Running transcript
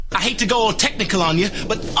I hate to go all technical on you,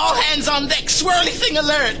 but all hands on deck, swirly thing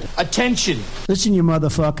alert. Attention. Listen, you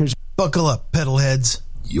motherfuckers. Buckle up, pedalheads.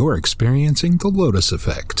 You're experiencing the Lotus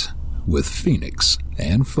Effect with Phoenix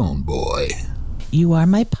and Phone Boy. You are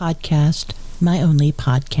my podcast, my only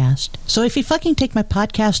podcast. So if you fucking take my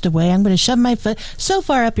podcast away, I'm going to shove my foot so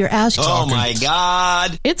far up your ass. Oh my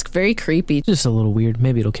God. It's very creepy. Just a little weird.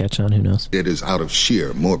 Maybe it'll catch on. Who knows? It is out of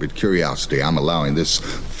sheer morbid curiosity I'm allowing this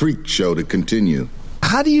freak show to continue.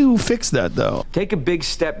 How do you fix that, though? Take a big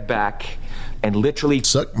step back and literally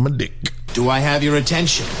suck my dick. Do I have your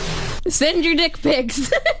attention? Send your dick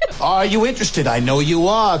pics. Are you interested? I know you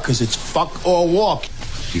are, because it's fuck or walk.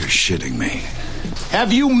 You're shitting me.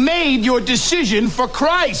 Have you made your decision for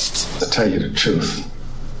Christ? To tell you the truth,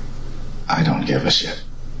 I don't give a shit.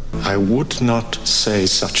 I would not say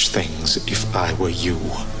such things if I were you.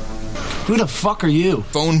 Who the fuck are you?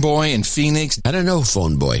 Phone Boy and Phoenix. I don't know,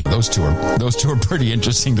 Phone Boy. Those two are pretty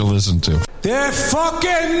interesting to listen to. They're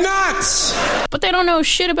fucking nuts! But they don't know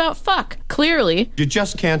shit about fuck, clearly. You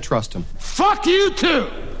just can't trust them. Fuck you too!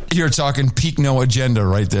 You're talking peak no agenda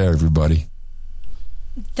right there, everybody.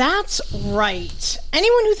 That's right.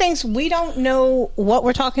 Anyone who thinks we don't know what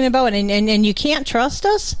we're talking about and you can't trust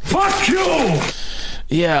us? Fuck you!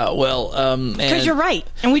 Yeah, well, because you're right,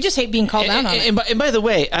 and we just hate being called out on it. And by the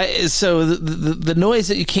way, so the noise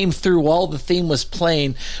that you came through while the theme was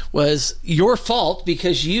playing was your fault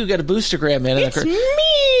because you got a boostergram in. It's me.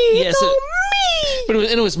 Yes, it's me. But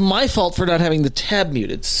it was my fault for not having the tab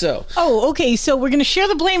muted. So. Oh, okay. So we're going to share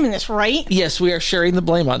the blame in this, right? Yes, we are sharing the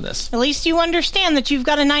blame on this. At least you understand that you've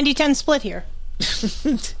got a 90-10 split here.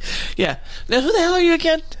 Yeah. Now, who the hell are you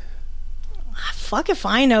again? Fuck if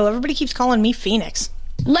I know. Everybody keeps calling me Phoenix.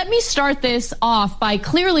 Let me start this off by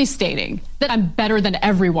clearly stating that I'm better than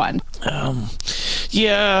everyone.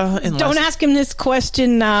 Yeah. Don't ask him this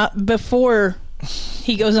question before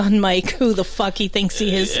he goes on mic. Who the fuck he thinks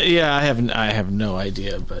he is? Yeah, I have no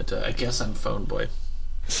idea, but I guess I'm Phone Boy.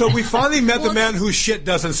 So we finally met the man whose shit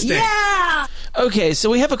doesn't stink. Yeah. Okay,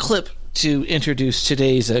 so we have a clip to introduce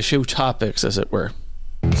today's show topics, as it were.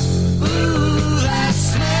 Ooh, that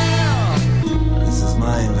smell. This is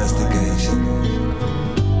my investigation.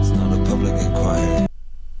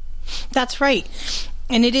 That's right.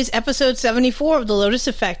 And it is episode 74 of The Lotus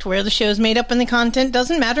Effect, where the show's made up and the content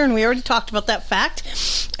doesn't matter, and we already talked about that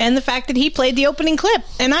fact, and the fact that he played the opening clip.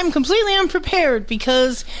 And I'm completely unprepared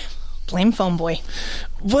because blame Phone Boy.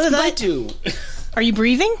 What did I do? Are you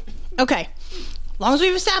breathing? Okay. As long as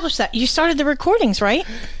we've established that. You started the recordings, right?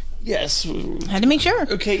 Yes. Had to make sure.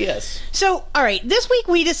 Okay, yes. So, all right. This week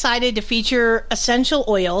we decided to feature essential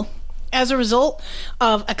oil as a result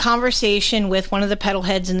of a conversation with one of the pedal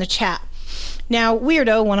heads in the chat. Now,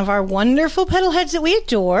 Weirdo, one of our wonderful pedal heads that we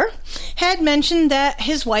adore, had mentioned that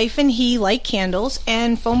his wife and he like candles,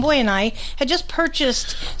 and Phone Boy and I had just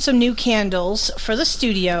purchased some new candles for the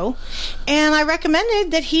studio, and I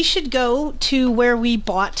recommended that he should go to where we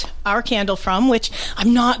bought our candle from, which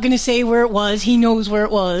I'm not going to say where it was. He knows where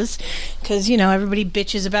it was, because, you know, everybody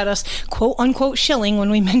bitches about us quote-unquote shilling when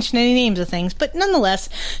we mention any names of things, but nonetheless,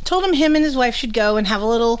 told him and his wife should go and have a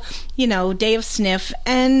little, you know, day of sniff,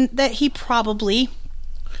 and that he probably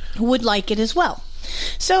would like it as well.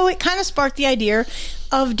 So it kind of sparked the idea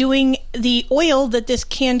of doing the oil that this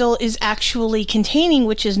candle is actually containing,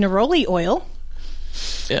 which is neroli oil.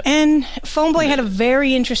 Yep. And Phone Boy had a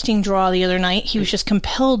very interesting draw the other night. He was just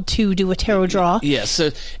compelled to do a tarot draw. Yeah,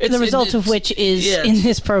 so the result of which is in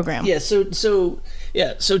this program. Yeah,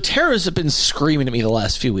 so tarot's have been screaming at me the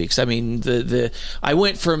last few weeks. I mean, I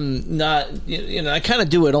went from not, you know, I kind of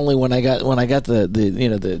do it only when I got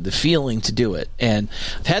the feeling to do it, and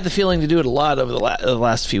I've had the feeling to do it a lot over the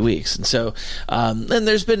last few weeks, and so and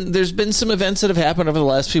there's been some events that have happened over the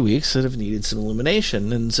last few weeks that have needed some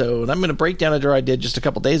illumination, and I'm going to break down a draw I did just a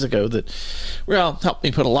couple days ago that helped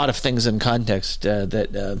me put a lot of things in context for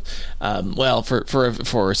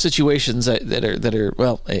situations that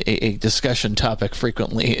are a discussion topic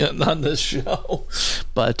frequently on this show,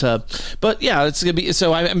 but yeah, it's gonna be.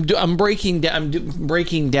 So I'm breaking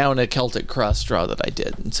down a Celtic cross draw that I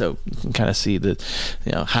did, and so you can kind of see that,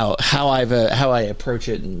 you know, how I approach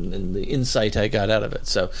it and the insight I got out of it.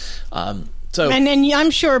 So and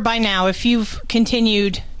I'm sure by now, if you've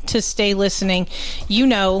continued to stay listening, you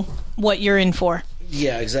know what you're in for.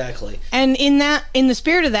 Yeah, exactly. And in the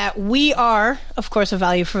spirit of that, we are, of course, a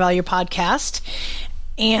Value for Value podcast.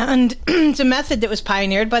 And it's a method that was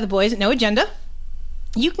pioneered by the boys at No Agenda.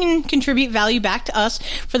 You can contribute value back to us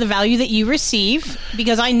for the value that you receive,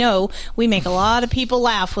 because I know we make a lot of people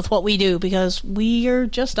laugh with what we do, because we are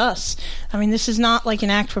just us. I mean, this is not like an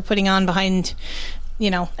act we're putting on behind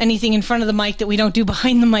anything in front of the mic that we don't do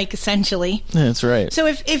behind the mic, essentially. That's right. So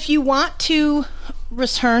if you want to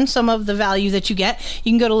return some of the value that you get,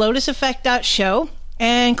 you can go to lotuseffect.show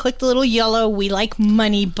and click the little yellow "We Like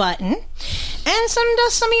Money" button and send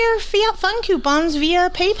us some of your Fiat Fun coupons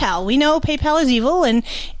via PayPal. We know PayPal is evil, and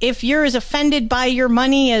if you're as offended by your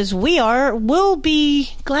money as we are, we'll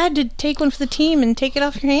be glad to take one for the team and take it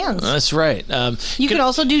off your hands. That's right. You could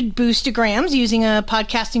also do Boostograms using a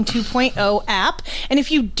Podcasting 2.0 app. And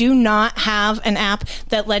if you do not have an app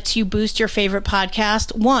that lets you boost your favorite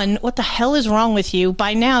podcast, one, what the hell is wrong with you?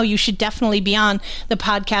 By now, you should definitely be on the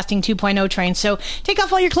Podcasting 2.0 train. So take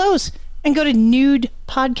off all your clothes and go to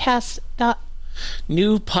nudepodcastapps.com.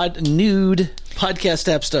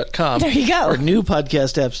 There you go. Or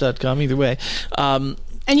newpodcastapps.com, either way.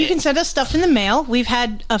 And you can send us stuff in the mail. We've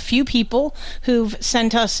had a few people who've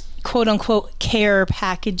sent us quote-unquote care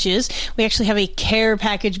packages. We actually have a care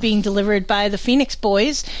package being delivered by the Phoenix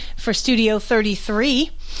Boys for Studio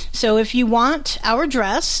 33. So if you want our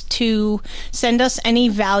address to send us any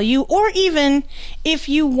value, or even if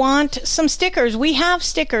you want some stickers, we have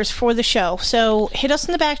stickers for the show. So hit us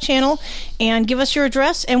in the back channel and give us your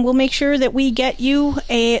address, and we'll make sure that we get you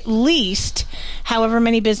at least however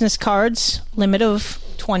many business cards, limit of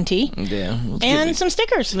 20, and some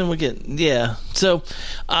stickers. And then we'll get So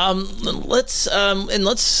let's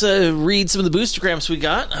read some of the Boostergrams we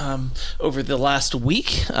got over the last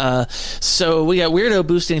week. So we got Weirdo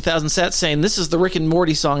boosting 1,000 sats saying this is the Rick and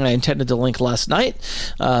Morty song I intended to link last night.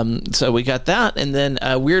 So we got that, and then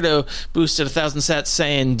Weirdo boosted 1,000 sats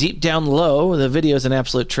saying Deep Down Low. The video is an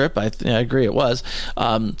absolute trip. I agree it was.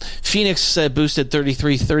 Phoenix boosted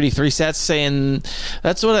 33 sats saying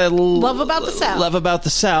that's what I love about the South. Love about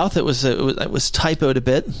the South. It was typoed a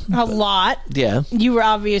bit. A lot. Yeah. You were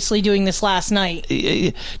obviously doing this last night.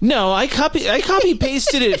 No, I copy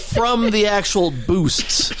pasted it from the actual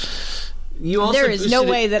boosts. You also there is no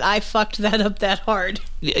way that I fucked that up that hard.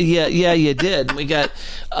 Yeah, you did. We got.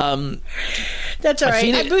 That's all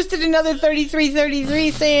right. I boosted another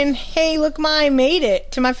 33 saying, "Hey, look, I made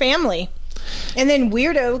it to my family," and then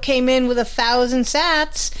Weirdo came in with 1,000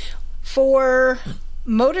 sats for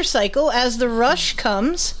Motorcycle as the Rush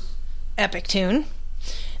Comes. Epic tune.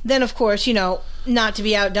 Then, of course, not to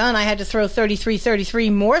be outdone, I had to throw 33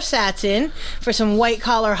 more sats in for some White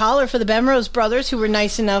Collar Holler for the Bemrose brothers, who were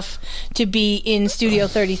nice enough to be in Studio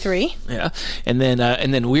 33. Yeah, and then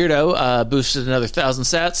Weirdo boosted another 1,000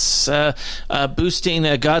 sats, boosting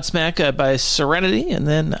Godsmack by Serenity, and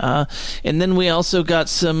then we also got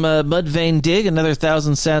some Mudvayne Dig, another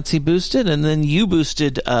 1,000 sats he boosted, and then you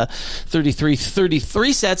boosted 33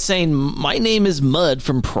 sats saying my name is Mud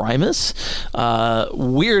from Primus.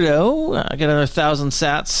 Weirdo, I got another 1,000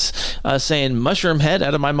 sats saying Mushroom Head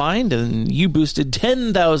Out of My Mind, and you boosted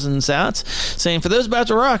 10,000 sats saying For Those About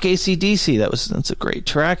to Rock, AC/DC. That's a great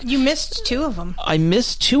track. You missed 2 of them. I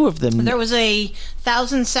missed 2 of them. There was a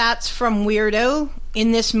 1,000 sats from Weirdo,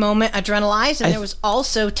 In This Moment, Adrenalize, and there was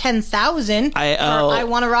also 10,000 for I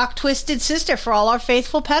Want to Rock Twisted Sister for all our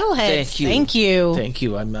faithful pedal heads. Thank you.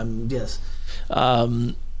 I'm yes.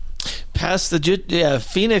 Pass the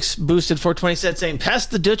Phoenix boosted 420 sats saying pass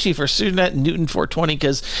the Dutchie for Sudanet Newton 420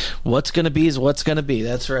 because what's going to be is what's going to be.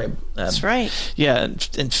 That's right. That's right. Yeah,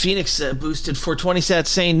 and Phoenix boosted 420 sats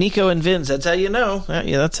saying Nico and Vince. That's how you know.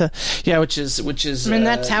 Which is. I mean,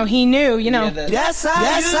 that's how he knew. Yes, you know you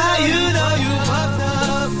fucked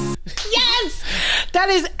up. Yes, that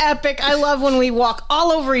is epic. I love when we walk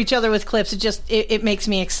all over each other with clips. It makes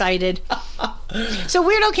me excited. So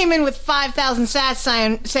Weirdo came in with 5,000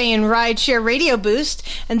 sats saying Rideshare Radio boost,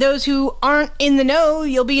 and those who aren't in the know,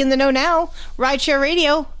 you'll be in the know now. Rideshare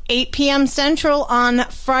Radio, 8 p.m. Central on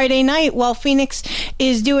Friday night, while Phoenix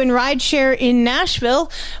is doing Rideshare in Nashville.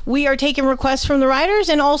 We are taking requests from the riders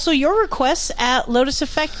and also your requests at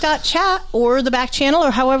lotuseffect.chat or the back channel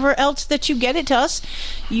or however else that you get it to us.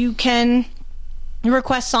 You can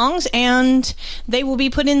request songs and they will be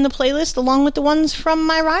put in the playlist along with the ones from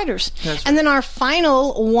my riders. Right. And then our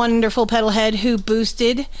final wonderful pedalhead who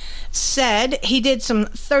boosted said he did some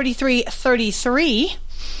 33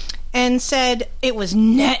 and said it was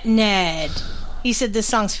Ned. He said this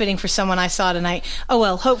song's fitting for someone I saw tonight. Oh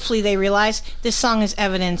well, hopefully they realize this song is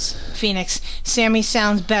evidence, Phoenix. Sammy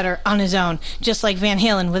sounds better on his own, just like Van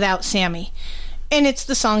Halen without Sammy. And it's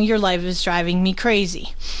the song Your Life is Driving Me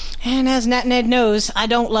Crazy. And as Ned knows, I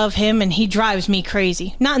don't love him and he drives me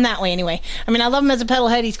crazy. Not in that way anyway. I mean, I love him as a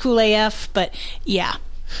pedalhead, he's cool AF, but yeah.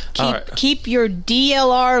 Keep your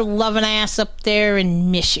DLR loving ass up there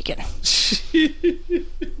in Michigan. But if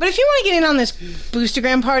you want to get in on this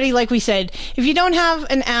Boostergram party, like we said, if you don't have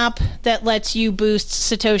an app that lets you boost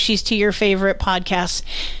Satoshis to your favorite podcasts,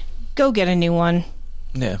 go get a new one.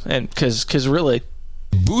 Yeah, and because really...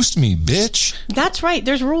 Boost me, bitch. That's right.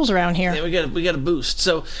 There's rules around here. Yeah, we got a boost.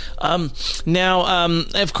 So now,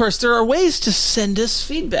 of course, there are ways to send us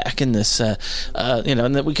feedback in this.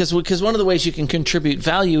 Because one of the ways you can contribute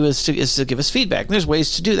value is to give us feedback. And there's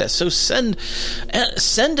ways to do that. So send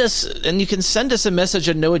us, and you can send us a message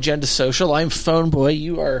at No Agenda Social. I'm Phoneboy.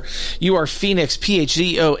 You are Phoenix,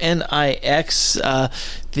 PHZONIX.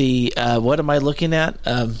 What am I looking at?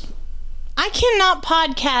 I cannot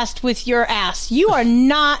podcast with your ass. You are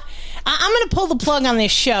not... I'm going to pull the plug on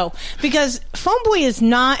this show because Phoneboy is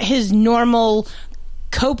not his normal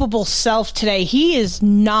copable self today. He is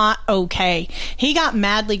not okay. He got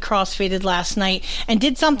madly crossfaded last night and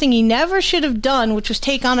did something he never should have done, which was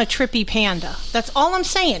take on a trippy panda. That's all I'm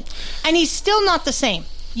saying. And he's still not the same.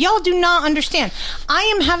 Y'all do not understand. I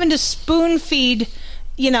am having to spoon feed,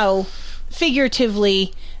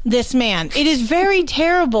 figuratively, this man. It is very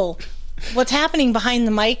terrible. What's happening behind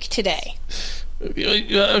the mic today?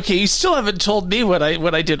 Okay, you still haven't told me what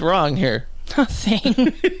I did wrong here.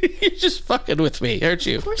 Nothing. You're just fucking with me, aren't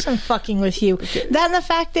you? Of course I'm fucking with you. Okay. That and the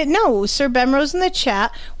fact that, no, Sir Bemrose in the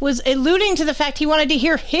chat was alluding to the fact he wanted to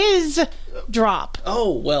hear his drop.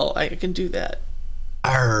 Oh, well, I can do that.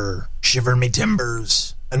 Arr, shiver me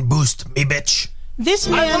timbers and boost me bitch. This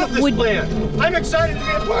man I love this plan. I'm excited to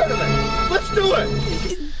be a part of it. Let's do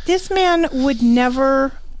it. This man would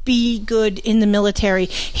never... be good in the military.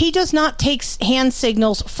 He does not take hand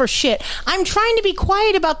signals for shit. I'm trying to be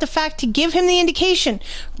quiet about the fact to give him the indication.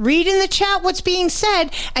 Read in the chat what's being said,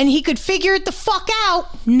 and he could figure it the fuck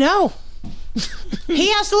out. No.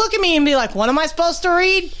 He has to look at me and be like, what am I supposed to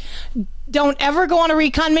read? Don't ever go on a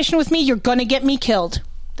recon mission with me. You're gonna get me killed.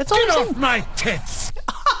 That's all I'm saying. Get off my tits!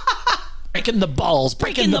 Breaking the balls.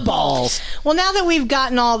 Breaking the balls. Well, now that we've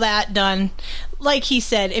gotten all that done, like he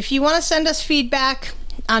said, if you want to send us feedback...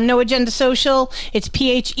 on No Agenda Social, it's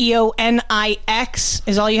PHEONIX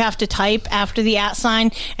is all you have to type after the @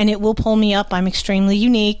 sign, and it will pull me up. I'm extremely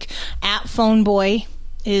unique. @Phoneboy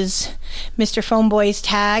is Mr. Phoneboy's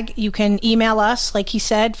tag. You can email us, like he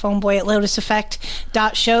said,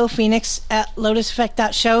 phoneboy@lotuseffect.show,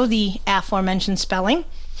 phoenix@lotuseffect.show, the aforementioned spelling.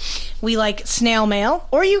 We like snail mail,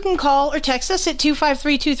 or you can call or text us at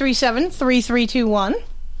 253-237-3321.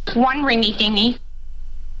 One ringy dingy.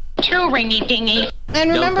 Two ringy dingy.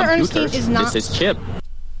 And remember, Ernestine is not... This is Chip.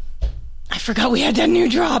 I forgot we had that new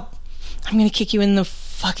drop. I'm going to kick you in the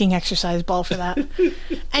fucking exercise ball for that.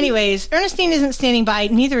 Anyways, Ernestine isn't standing by.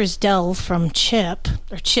 Neither is Del from Chip,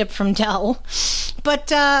 or Chip from Del.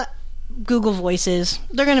 But Google Voices,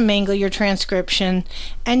 they're going to mangle your transcription,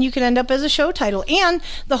 and you could end up as a show title. And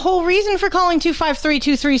the whole reason for calling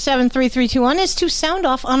 253-237-3321 is to sound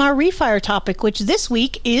off on our refire topic, which this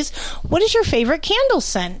week is, what is your favorite candle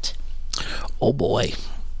scent? Oh boy.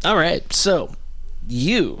 All right, so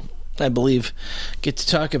you, I believe, get to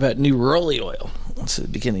talk about neroli oil. That's the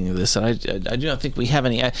beginning of this, and I do not think we have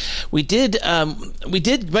any. We did.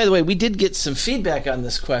 By the way, we did get some feedback on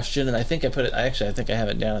this question, and I think I put it. I think I have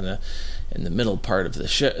it down in the middle part of the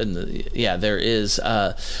show. There is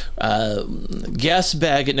Gas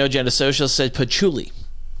Bag at No Agenda Social said patchouli.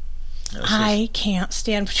 I can't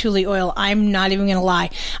stand patchouli oil. I'm not even going to lie.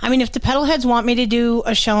 I mean, if the pedalheads want me to do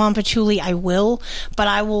a show on patchouli, I will. But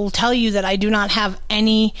I will tell you that I do not have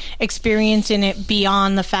any experience in it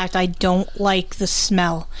beyond the fact I don't like the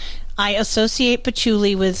smell. I associate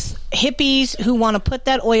patchouli with hippies who want to put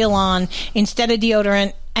that oil on instead of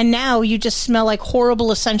deodorant. And now you just smell like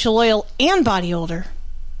horrible essential oil and body odor.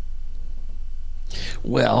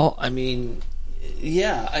 Well, I mean...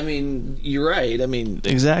 Yeah, I mean, you're right. I mean,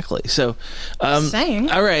 exactly. So,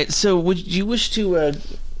 saying. All right. So, would you wish to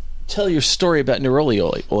tell your story about neroli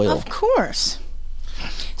oil? Of course.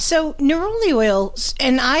 So, neroli oil,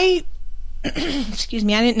 and I, excuse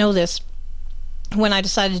me, I didn't know this when I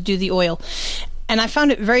decided to do the oil, and I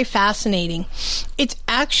found it very fascinating. It's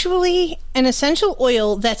actually an essential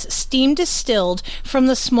oil that's steam distilled from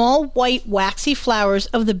the small white waxy flowers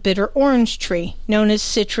of the bitter orange tree, known as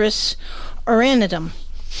Citrus aurantium,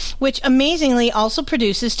 which amazingly also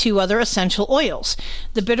produces two other essential oils.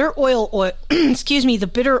 The bitter the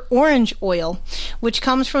bitter orange oil, which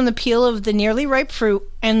comes from the peel of the nearly ripe fruit,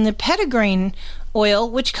 and the petitgrain oil,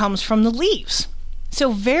 which comes from the leaves.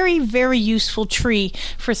 So very, very useful tree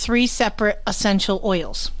for three separate essential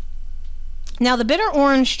oils. Now, the bitter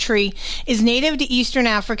orange tree is native to Eastern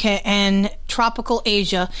Africa and tropical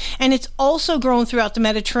Asia, and it's also grown throughout the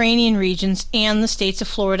Mediterranean regions and the states of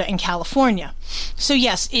Florida and California. So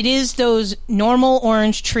yes, it is those normal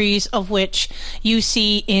orange trees of which you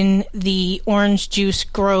see in the orange juice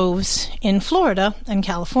groves in Florida and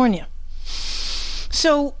California.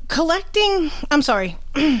 So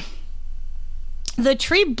the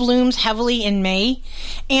tree blooms heavily in May,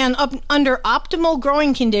 and under optimal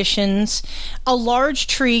growing conditions, a large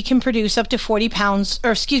tree can produce up to 60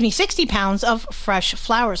 pounds of fresh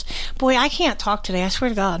flowers. Boy, I can't talk today, I swear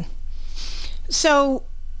to God. So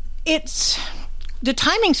the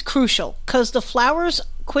timing's crucial because the flowers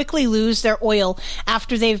quickly lose their oil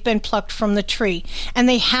after they've been plucked from the tree, and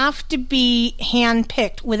they have to be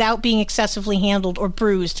hand-picked without being excessively handled or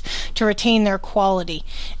bruised to retain their quality.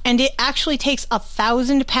 And it actually takes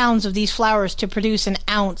 1,000 pounds of these flowers to produce an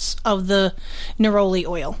ounce of the neroli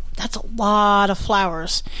oil. That's a lot of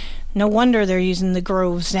flowers. No wonder they're using the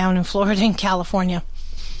groves down in Florida and California.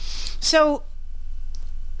 So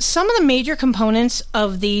some of the major components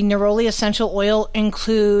of the neroli essential oil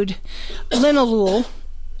include linalool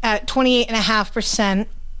at 28.5%,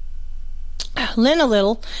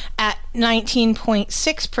 linalool at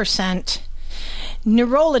 19.6%,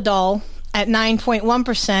 nerolidol at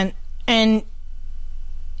 9.1%, and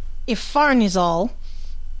ifarnazole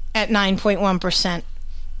at 9.1%,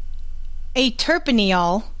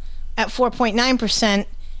 aterpineol at 4.9%,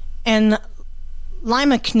 and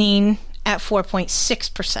limonene at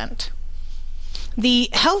 4.6%. The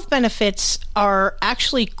health benefits are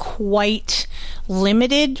actually quite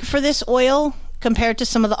limited for this oil compared to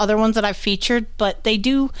some of the other ones that I've featured, but they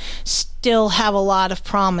do still have a lot of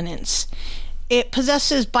prominence. It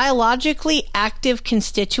possesses biologically active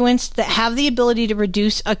constituents that have the ability to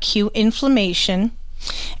reduce acute inflammation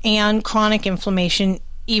and chronic inflammation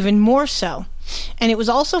even more so. And it was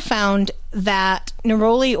also found that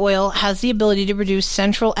neroli oil has the ability to reduce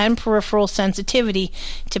central and peripheral sensitivity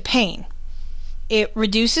to pain. It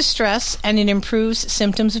reduces stress and it improves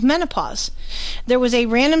symptoms of menopause. There was a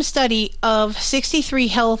random study of 63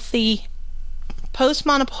 healthy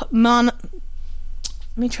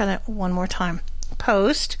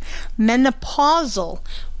postmenopausal,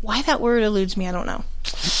 why that word eludes me, I don't know.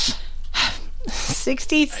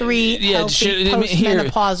 63 healthy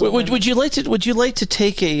postmenopausal women. Would you like to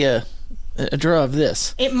take a draw of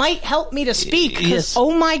this? It might help me to speak because, yes.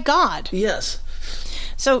 Oh my God. Yes.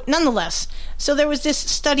 So nonetheless, there was this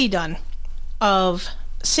study done of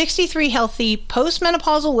 63 healthy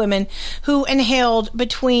postmenopausal women who inhaled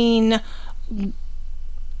between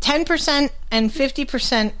 10% and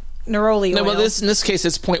 50% neroli oil. No, well, in this case,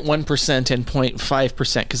 it's 0.1% and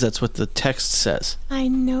 0.5% because that's what the text says. I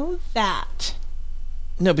know that.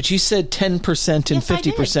 No, but you said 10% and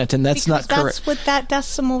 50%, and that's not correct. That's what that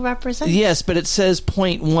decimal represents. Yes, but it says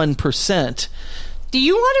 0.1%. Do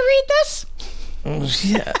you want to read this?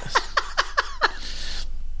 Yes.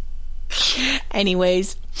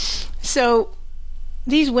 Anyways, so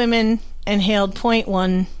these women inhaled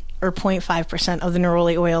 0.1 or 0.5% of the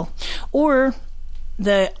neroli oil, or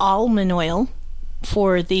the almond oil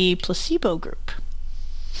for the placebo group.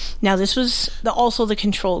 Now, this was also the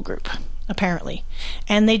control group, apparently.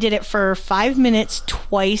 And they did it for 5 minutes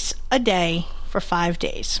twice a day for 5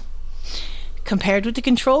 days. Compared with the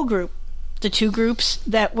control group, the two groups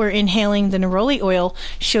that were inhaling the neroli oil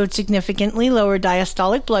showed significantly lower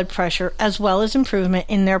diastolic blood pressure, as well as improvement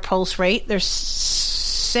in their pulse rate, their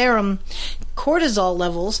serum cortisol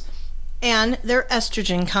levels, and their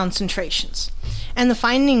estrogen concentrations. And the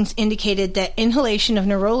findings indicated that inhalation of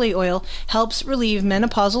neroli oil helps relieve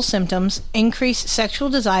menopausal symptoms, increase sexual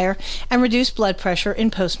desire, and reduce blood pressure in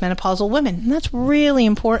postmenopausal women. And that's really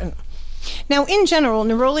important. Now, in general,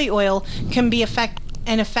 neroli oil can be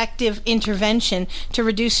an effective intervention to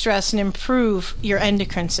reduce stress and improve your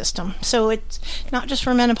endocrine system. So it's not just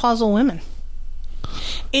for menopausal women.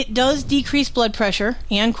 It does decrease blood pressure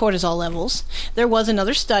and cortisol levels. There was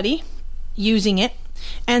another study using it,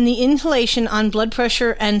 and the inhalation on blood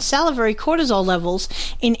pressure and salivary cortisol levels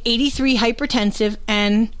in 83 hypertensive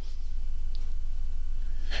and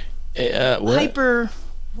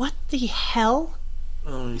what the hell?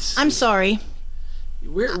 I'm sorry.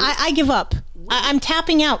 I give up. I'm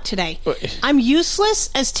tapping out today. I'm useless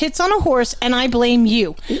as tits on a horse, and I blame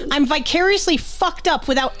you. I'm vicariously fucked up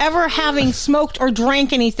without ever having smoked or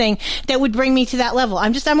drank anything that would bring me to that level.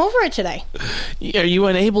 I'm over it today. Are you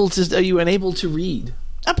unable to read?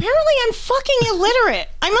 Apparently I'm fucking illiterate.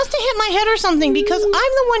 I must have hit my head or something, because I'm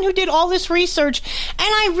the one who did all this research, and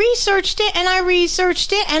I researched it, and I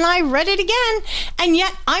researched it, and I read it again, and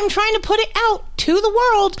yet I'm trying to put it out to the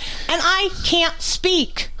world, and I can't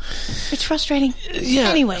speak. It's frustrating. Yeah.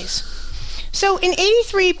 Anyways, So in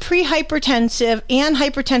 83 pre-hypertensive and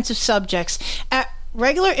hypertensive subjects, at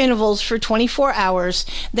regular intervals for 24 hours,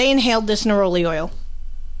 they inhaled this neroli oil.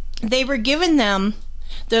 They were given them,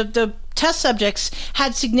 the test subjects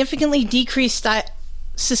had significantly decreased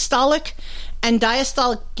systolic and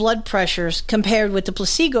diastolic blood pressures compared with the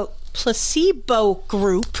placebo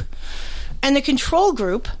group and the control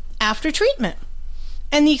group after treatment.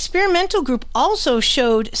 And the experimental group also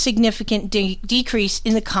showed significant decrease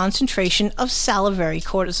in the concentration of salivary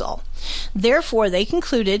cortisol. Therefore, they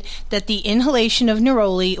concluded that the inhalation of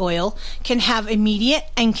neroli oil can have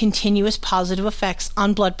immediate and continuous positive effects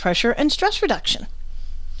on blood pressure and stress reduction.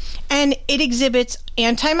 And it exhibits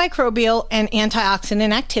antimicrobial and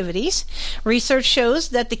antioxidant activities. Research shows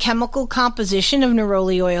that the chemical composition of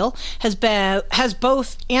neroli oil has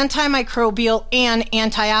both antimicrobial and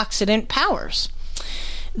antioxidant powers.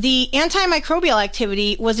 The antimicrobial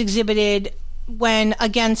activity was exhibited when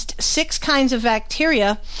against 6 kinds of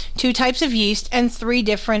bacteria, 2 types of yeast, and 3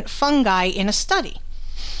 different fungi in a study.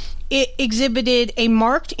 It exhibited a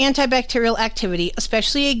marked antibacterial activity,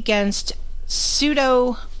 especially against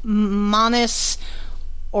Pseudomonas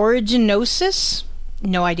aeruginosus?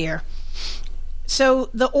 No idea. So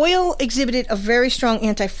the oil exhibited a very strong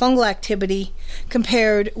antifungal activity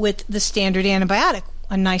compared with the standard antibiotic,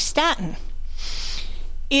 a nystatin.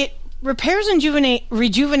 It repairs and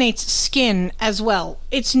rejuvenates skin as well.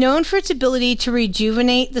 It's known for its ability to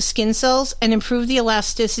rejuvenate the skin cells and improve the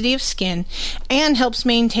elasticity of skin, and helps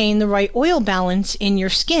maintain the right oil balance in your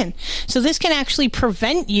skin. So this can actually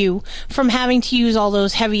prevent you from having to use all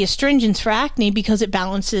those heavy astringents for acne, because it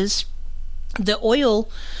balances the oil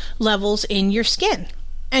levels in your skin.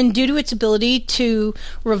 And due to its ability to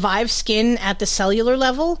revive skin at the cellular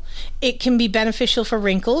level, it can be beneficial for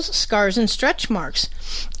wrinkles, scars, and stretch marks.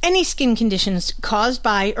 Any skin conditions caused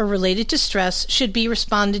by or related to stress should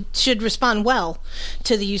respond well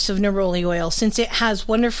to the use of neroli oil, since it has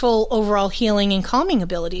wonderful overall healing and calming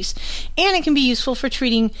abilities. And it can be useful for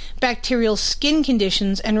treating bacterial skin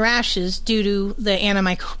conditions and rashes due to the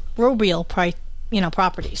antimicrobial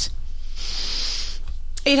properties.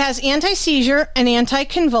 It has anti-seizure and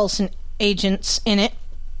anti-convulsant agents in it,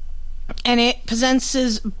 and it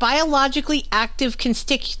possesses biologically active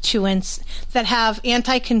constituents that have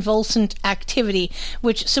anti-convulsant activity,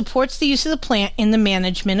 which supports the use of the plant in the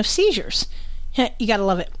management of seizures. You gotta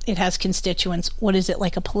love it. It has constituents. What is it,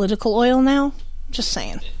 like a political oil now? Just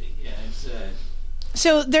saying.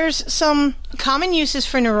 So there's some common uses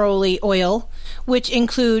for neroli oil, which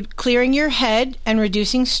include clearing your head and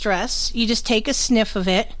reducing stress. You just take a sniff of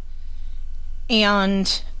it,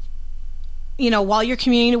 and while you're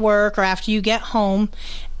commuting to work or after you get home,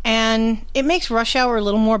 and it makes rush hour a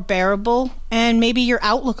little more bearable and maybe your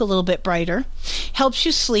outlook a little bit brighter. Helps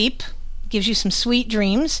you sleep, gives you some sweet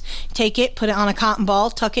dreams. Take it, put it on a cotton ball,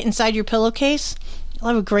 tuck it inside your pillowcase. You'll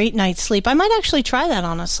have a great night's sleep. I might actually try that,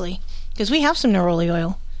 honestly, because we have some neroli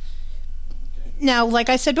oil. Now, like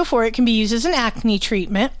I said before, it can be used as an acne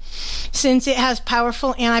treatment. Since it has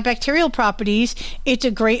powerful antibacterial properties, it's a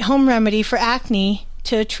great home remedy for acne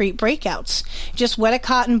to treat breakouts. Just wet a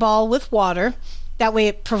cotton ball with water. That way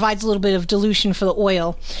it provides a little bit of dilution for the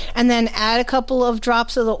oil. And then add a couple of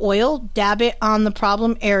drops of the oil, dab it on the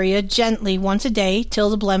problem area gently once a day till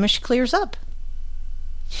the blemish clears up.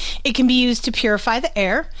 It can be used to purify the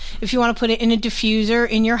air. If you want to put it in a diffuser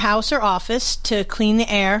in your house or office to clean the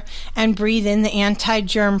air and breathe in the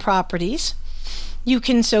anti-germ properties. You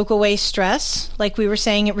can soak away stress. Like we were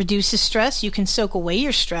saying, it reduces stress. You can soak away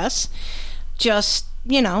your stress. Just,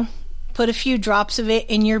 put a few drops of it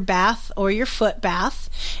in your bath or your foot bath.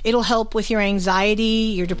 It'll help with your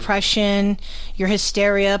anxiety, your depression, your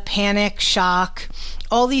hysteria, panic, shock.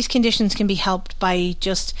 All these conditions can be helped by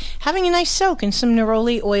just having a nice soak in some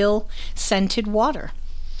neroli oil scented water.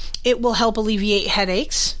 It will help alleviate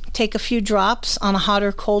headaches. Take a few drops on a hot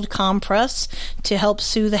or cold compress to help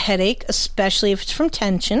soothe the headache, especially if it's from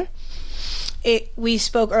tension. We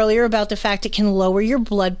spoke earlier about the fact it can lower your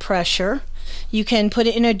blood pressure. You can put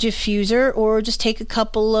it in a diffuser or just take a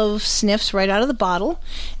couple of sniffs right out of the bottle.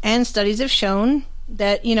 And studies have shown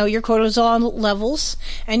that, your cortisol levels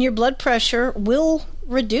and your blood pressure will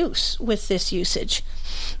reduce with this usage.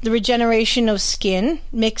 The regeneration of skin,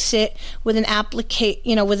 mix it with an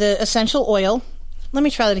with an essential oil. Let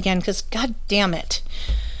me try that again, because god damn it.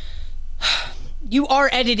 You are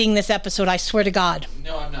editing this episode, I swear to God.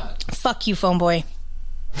 No, I'm not. Fuck you, phone boy.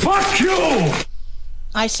 Fuck you!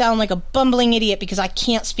 I sound like a bumbling idiot because I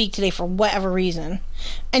can't speak today for whatever reason.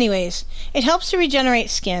 Anyways, it helps to regenerate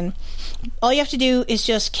skin. All you have to do is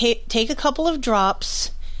just take a couple of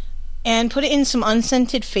drops and put it in some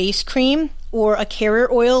unscented face cream or a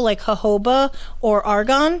carrier oil like jojoba or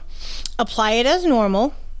argan, apply it as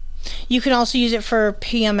normal. You can also use it for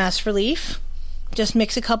PMS relief. Just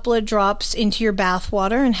mix a couple of drops into your bath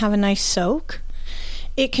water and have a nice soak.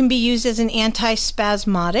 It can be used as an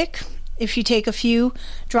antispasmodic. If you take a few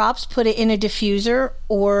drops, put it in a diffuser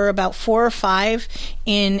or about 4 or 5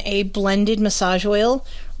 in a blended massage oil,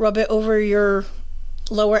 rub it over your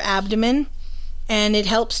lower abdomen, and it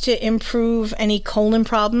helps to improve any colon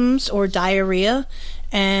problems or diarrhea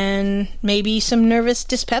and maybe some nervous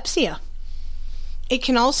dyspepsia. It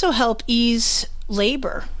can also help ease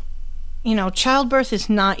labor. You know, childbirth is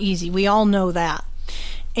not easy. We all know that.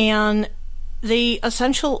 And the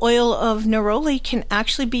essential oil of neroli can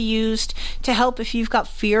actually be used to help if you've got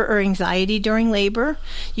fear or anxiety during labor.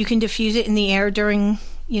 You can diffuse it in the air during,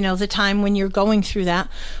 the time when you're going through that.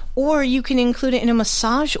 Or you can include it in a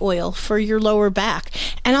massage oil for your lower back.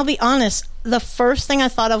 And I'll be honest, the first thing I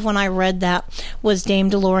thought of when I read that was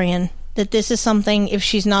Dame DeLorean. That this is something, if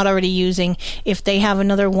she's not already using, if they have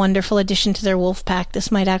another wonderful addition to their wolf pack,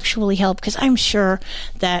 this might actually help. Because I'm sure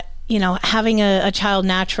that, having a child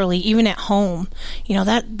naturally, even at home,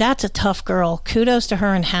 that's a tough girl. Kudos to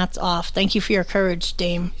her and hats off. Thank you for your courage,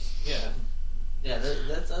 Dame. Yeah,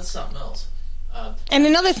 that's something else. And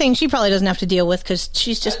another thing she probably doesn't have to deal with because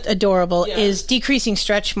she's just adorable is decreasing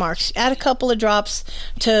stretch marks. Add a couple of drops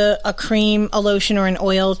to a cream, a lotion, or an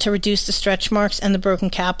oil to reduce the stretch marks and the broken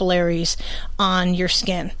capillaries on your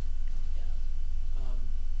skin.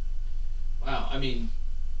 Wow, I mean,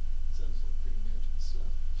 sounds like pretty magic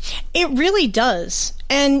stuff. It really does.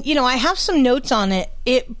 And, I have some notes on it.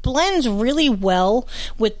 It blends really well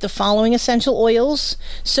with the following essential oils.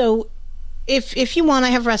 So if you want, I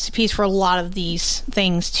have recipes for a lot of these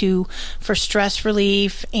things too, for stress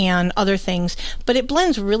relief and other things. But it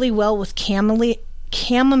blends really well with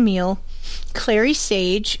chamomile, clary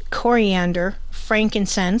sage, coriander,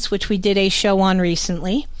 frankincense, which we did a show on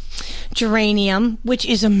recently, geranium, which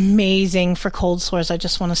is amazing for cold sores. I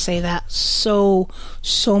just want to say that. So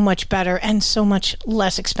much better and so much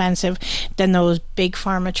less expensive than those big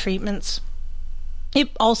pharma treatments. It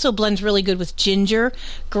also blends really good with ginger,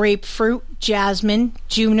 grapefruit, jasmine,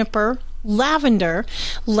 juniper, lavender,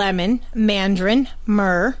 lemon, mandarin,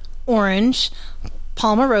 myrrh, orange,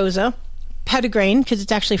 palmarosa, petitgrain, because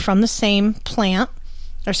it's actually from the same plant,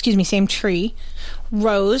 same tree,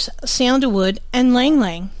 rose, sandalwood, and ylang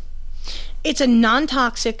ylang. It's a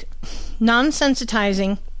non-toxic,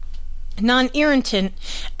 non-sensitizing, non-irritant,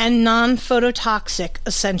 and non-phototoxic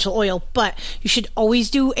essential oil, but you should always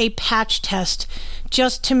do a patch test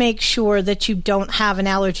just to make sure that you don't have an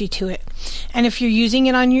allergy to it. And if you're using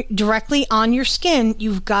it directly on your skin,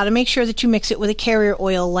 you've got to make sure that you mix it with a carrier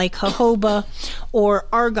oil like jojoba or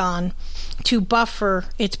argan to buffer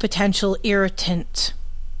its potential irritant.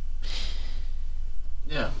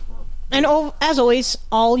 Yeah. And as always,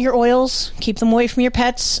 all your oils, keep them away from your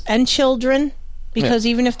pets and children, because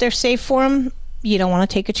even if they're safe for them, you don't want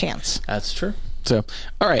to take a chance. That's true. So,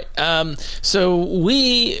 all right. So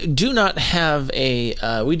we do not have a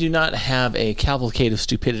cavalcade of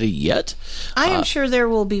stupidity yet. I am sure there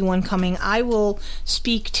will be one coming. I will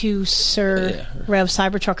speak to Sir Rev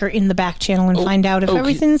Cybertrucker in the back channel and find out if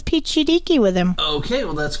everything's peachy deaky with him. Okay,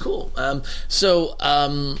 well that's cool.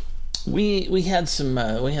 We had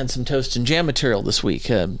some toast and jam material this week,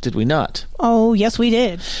 did we not? Oh yes, we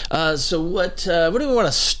did. So what do we want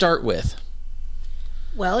to start with?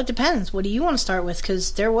 Well, it depends. What do you want to start with?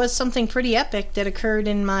 Because there was something pretty epic that occurred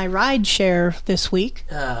in my ride share this week.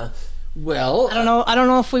 Well, I don't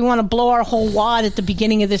know if we want to blow our whole wad at the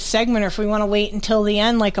beginning of this segment or if we want to wait until the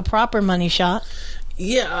end like a proper money shot.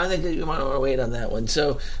 Yeah, I think you might want to wait on that one.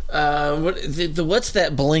 So, what's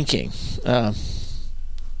that blinking?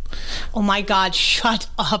 Oh my God! Shut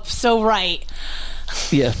up! So right.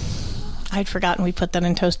 Yeah. I'd forgotten we put that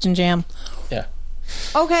in Toast and Jam. Yeah.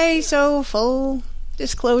 Okay, so full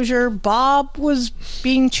disclosure, Bob was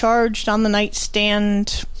being charged on the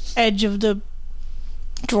nightstand edge of the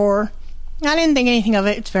drawer. I didn't think anything of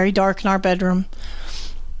it. It's very dark in our bedroom.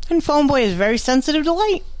 And Phone Boy is very sensitive to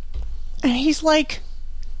light. And he's like,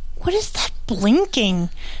 what is that blinking?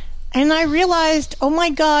 And I realized, oh my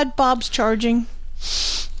God, Bob's charging.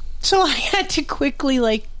 So I had to quickly,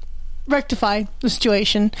 rectify the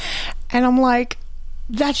situation. And I'm like,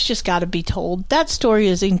 that's just got to be told. That story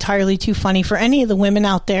is entirely too funny for any of the women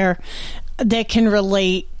out there that can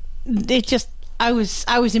relate. It just, I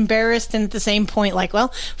was embarrassed, and at the same point, well,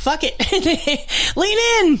 fuck it, lean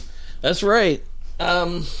in. That's right. I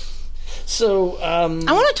want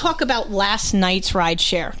to talk about last night's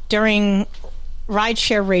rideshare during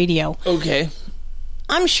rideshare radio. Okay.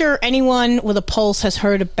 I'm sure anyone with a pulse has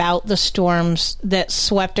heard about the storms that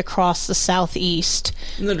swept across the southeast.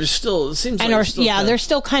 And there's still, it seems and like... they're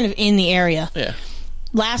still kind of in the area. Yeah.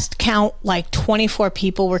 Last count, like 24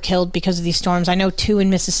 people were killed because of these storms. I know 2 in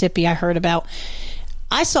Mississippi I heard about.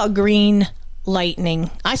 I saw green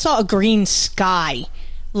lightning. I saw a green sky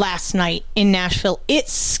last night in Nashville. It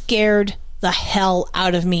scared the hell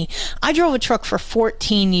out of me. I drove a truck for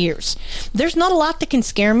 14 years. There's not a lot that can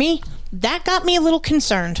scare me. That got me a little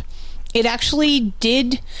concerned. It actually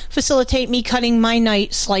did facilitate me cutting my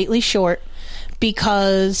night slightly short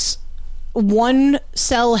because one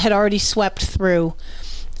cell had already swept through,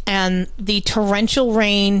 and the torrential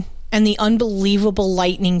rain and the unbelievable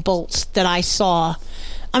lightning bolts that I saw.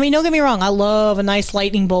 I mean, don't get me wrong, I love a nice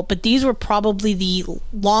lightning bolt, but these were probably the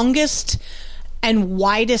longest and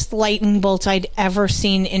widest lightning bolts I'd ever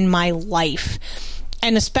seen in my life.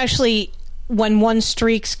 And especially when one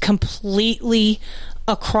streaks completely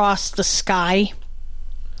across the sky,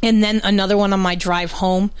 and then another one on my drive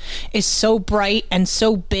home is so bright and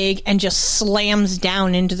so big and just slams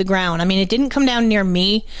down into the ground. I mean, it didn't come down near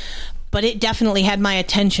me, but it definitely had my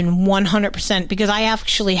attention 100%, because I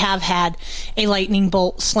actually have had a lightning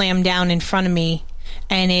bolt slam down in front of me,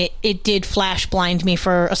 and it did flash blind me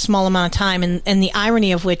for a small amount of time. And the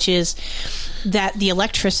irony of which is that the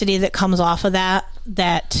electricity that comes off of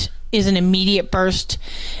that is an immediate burst.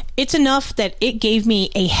 It's enough that it gave me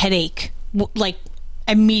a headache, like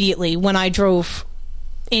immediately when I drove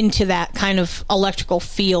into that kind of electrical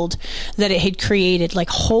field that it had created. Like,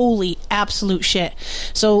 holy absolute shit.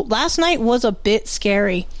 So last night was a bit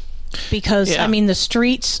scary because, I mean, the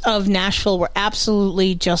streets of Nashville were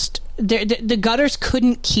absolutely just... The gutters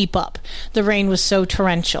couldn't keep up. The rain was so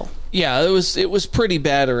torrential. Yeah, it was pretty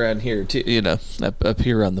bad around here too, you know, up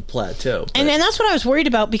here on the plateau. And that's what I was worried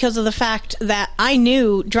about, because of the fact that I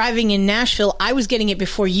knew driving in Nashville, I was getting it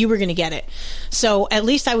before you were going to get it. So at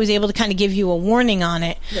least I was able to kind of give you a warning on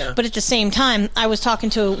it. Yeah. But at the same time, I was talking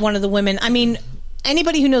to one of the women. I mean,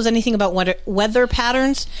 anybody who knows anything about weather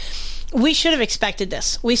patterns, we should have expected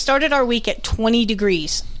this. We started our week at 20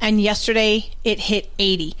 degrees, and yesterday it hit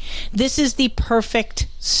 80. This is the perfect,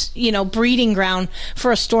 breeding ground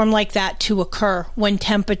for a storm like that to occur when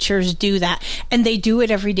temperatures do that. And they do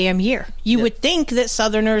it every damn year. You would think that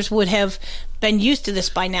Southerners would have been used to this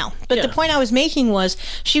by now. But the point I was making was,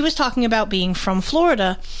 she was talking about being from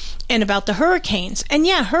Florida and about the hurricanes. And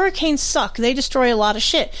yeah, hurricanes suck. They destroy a lot of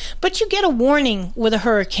shit. But you get a warning with a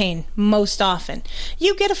hurricane most often.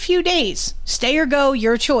 You get a few days. Stay or go,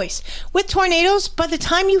 your choice. With tornadoes, by the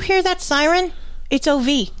time you hear that siren, it's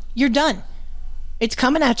OV. You're done. It's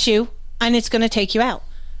coming at you, and it's going to take you out.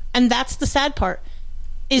 And that's the sad part,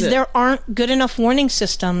 is there aren't good enough warning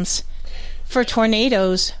systems for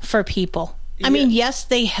tornadoes for people. I mean, yes,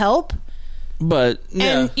 they help. But,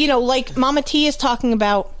 and, like Mama T is talking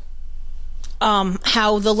about,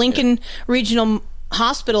 how the Lincoln Regional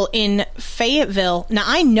Hospital in Fayetteville, now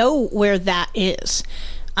I know where that is,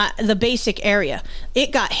 the basic area.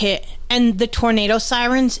 It got hit, and the tornado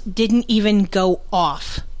sirens didn't even go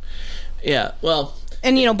off. Yeah, well...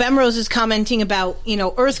 And, Bemrose is commenting about,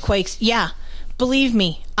 earthquakes. Yeah, believe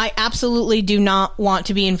me, I absolutely do not want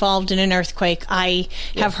to be involved in an earthquake. I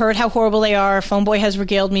have heard how horrible they are. Phoneboy has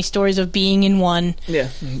regaled me stories of being in one. Yeah,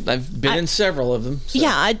 I've been in several of them. So.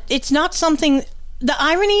 Yeah, it's not something... The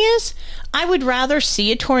irony is, I would rather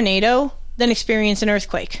see a tornado than experience an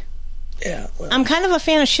earthquake. Yeah, well... I'm kind of a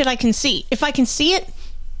fan of shit I can see. If I can see it,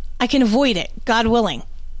 I can avoid it, God willing.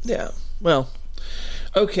 Yeah, well...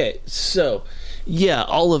 Okay, so... Yeah,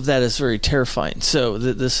 all of that is very terrifying. So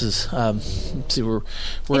this is, let's see, we're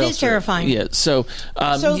it is terrifying. Yeah. So,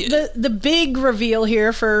 the big reveal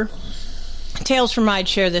here for Tales from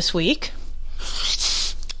Rideshare this week.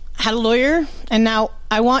 Had a lawyer, and now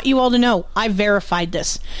I want you all to know I verified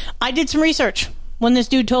this. I did some research when this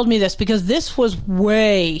dude told me this, because this was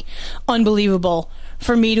way unbelievable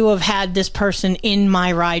for me to have had this person in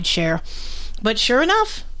my rideshare. But sure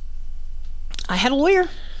enough, I had a lawyer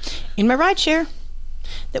in my rideshare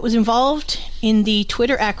that was involved in the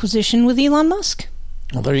Twitter acquisition with Elon Musk.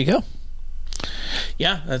 Well, there you go.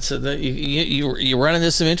 Yeah, that's you run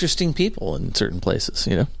into some interesting people in certain places,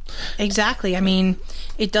 Exactly. I mean,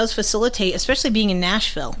 it does facilitate, especially being in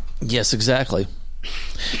Nashville. Yes, exactly.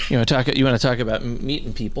 You want to talk about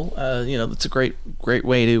meeting people? That's a great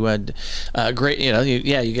way to you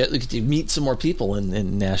get to meet some more people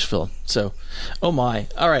in Nashville. So, oh my!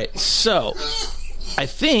 All right, so. I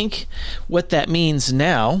think what that means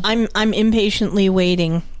now... I'm impatiently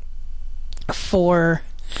waiting for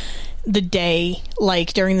the day,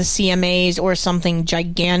 like during the CMAs or something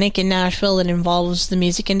gigantic in Nashville that involves the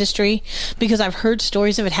music industry, because I've heard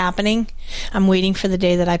stories of it happening. I'm waiting for the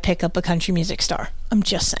day that I pick up a country music star. I'm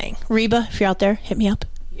just saying. Reba, if you're out there, hit me up.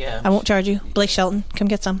 Yeah. I won't charge you. Blake Shelton, come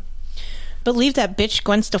get some. But leave that bitch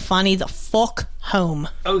Gwen Stefani the fuck home.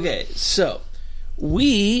 Okay, so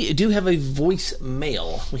we do have a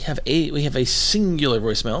voicemail. We have a singular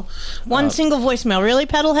voicemail. One single voicemail. Really,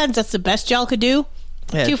 pedalheads? That's the best y'all could do?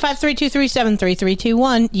 Yeah.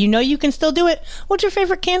 253-237-3321. You know you can still do it. What's your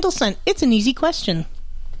favorite candle scent? It's an easy question.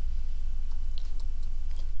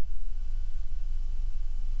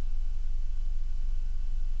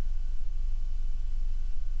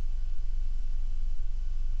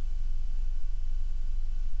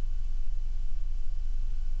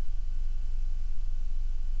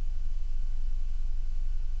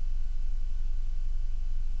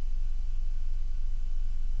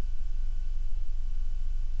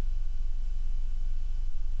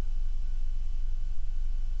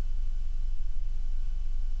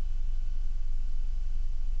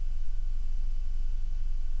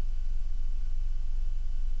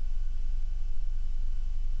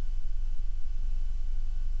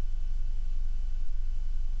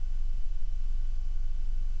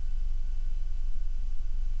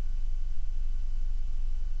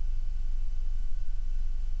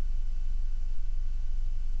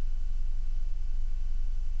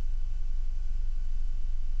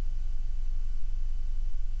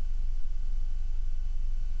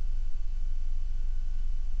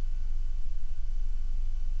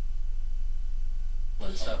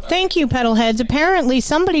 Thank you, pedalheads. Apparently,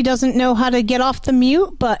 somebody doesn't know how to get off the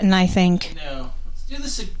mute button, I think. No. Let's do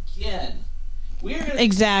this again.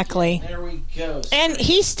 Exactly. There we go. And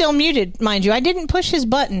he's still muted, mind you. I didn't push his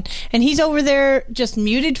button. And he's over there just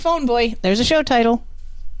muted phone boy. There's a show title.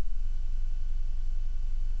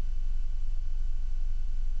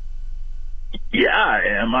 Yeah, I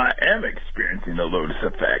am experiencing the Lotus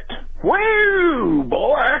effect. Woo,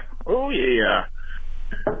 boy! Oh, yeah.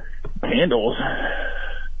 Candles.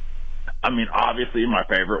 I mean, obviously, my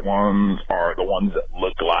favorite ones are the ones that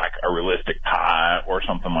look like a realistic pie or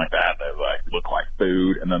something like that. They look like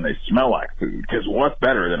food, and then they smell like food. Because what's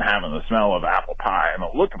better than having the smell of apple pie and the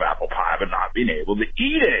look of apple pie, but not being able to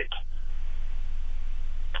eat it?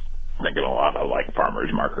 Thinking a lot of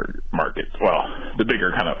farmers markets. Well, the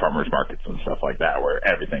bigger kind of farmers markets and stuff like that, where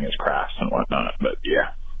everything is crafts and whatnot. But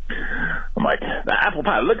yeah, I'm like, the apple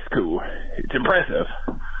pie looks cool. It's impressive.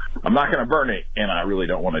 I'm not going to burn it, and I really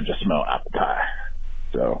don't want to just smell apple pie.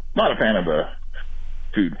 So, not a fan of the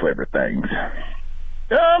food flavor things. I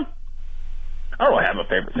don't really have a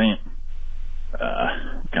favorite scent.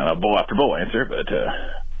 Kind of a bull after bull answer, but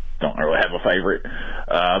don't really have a favorite.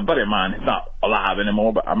 Buddy of mine, he's not alive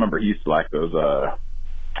anymore, but I remember he used to like those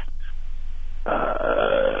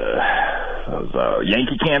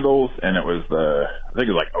Yankee candles, and it was I think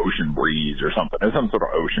it was like Ocean Breeze or something. It was some sort of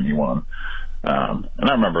oceany one. And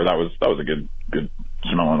I remember that was a good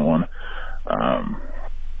smelling one.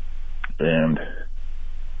 And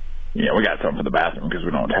yeah, we got some for the bathroom because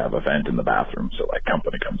we don't have a vent in the bathroom. So like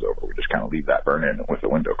company comes over, we just kind of leave that burning with the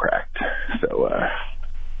window cracked. So,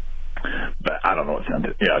 but I don't know what scent.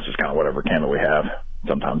 Yeah, it's just kind of whatever candle we have.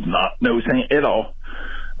 Sometimes no scent at all.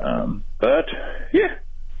 But yeah,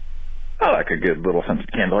 I like a good little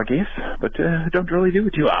scented candle, I guess. But don't really do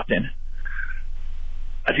it too often.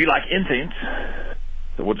 I do like incense,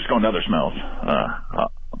 so we'll just go into other smells.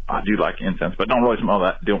 I do like incense, but don't really smell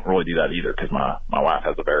that. Don't really do that either because my wife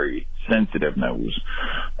has a very sensitive nose.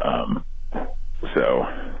 So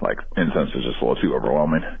like incense is just a little too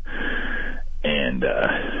overwhelming. And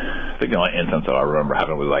I think the only incense that I remember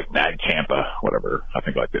having was like Nag Champa, whatever. I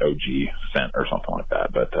think like the OG scent or something like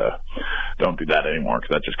that. But don't do that anymore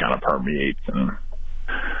because that just kind of permeates, and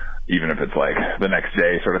even if it's like the next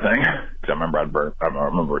day sort of thing. Because I remember I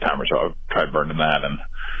remember a time or so I tried burning that, and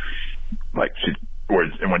like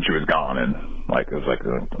when she was gone, and like it was like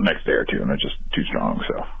the next day or two, and it's just too strong.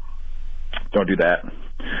 So don't do that.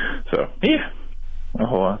 So yeah, a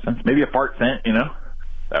whole lot of sense. Maybe a fart scent, you know.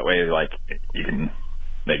 That way, like, you can,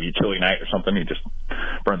 maybe a chilly night or something, you just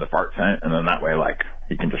burn the fart scent, and then that way, like,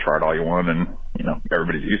 you can just fart all you want, and, you know,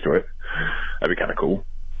 everybody's used to it. That'd be kind of cool.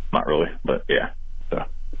 Not really, but yeah. So,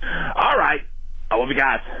 all right. I love you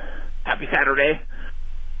guys. Happy Saturday.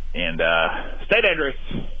 And stay dangerous.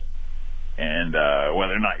 And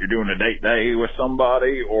whether or not you're doing a date day with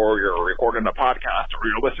somebody, or you're recording a podcast, or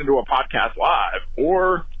you're listening to a podcast live,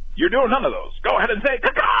 or you're doing none of those, go ahead and say,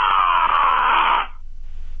 caca!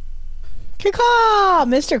 Caw,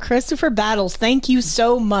 Mr. Christopher Battles, thank you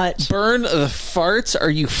so much. Burn the farts? Are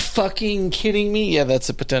you fucking kidding me? Yeah, that's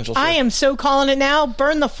a potential show. I am so calling it now.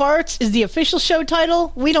 Burn the Farts is the official show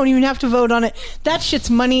title. We don't even have to vote on it. That shit's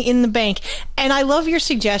money in the bank. And I love your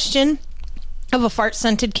suggestion of a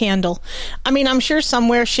fart-scented candle. I mean, I'm sure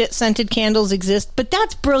somewhere shit-scented candles exist, but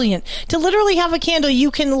that's brilliant. To literally have a candle you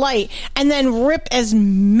can light and then rip as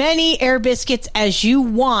many Air Biscuits as you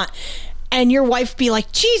want. And your wife be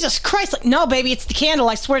like, Jesus Christ. Like, no, baby, it's the candle.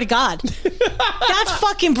 I swear to God. That's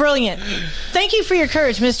fucking brilliant. Thank you for your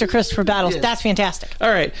courage, Mr. Christopher Battles. Yeah. That's fantastic. All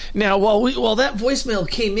right. Now, while that voicemail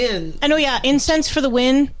came in... I know, yeah, incense for the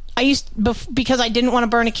win. Because I didn't want to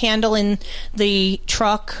burn a candle in the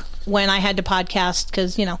truck when I had to podcast,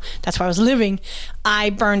 because, that's where I was living. I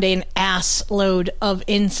burned an ass load of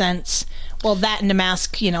incense. Well, that and to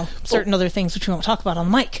mask, certain other things which we won't talk about on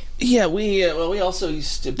the mic. Yeah, we also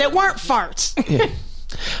used to... That weren't farts. Yeah.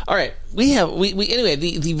 All right. Anyway,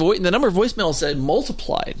 the number of voicemails said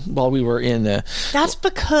multiplied while we were in... That's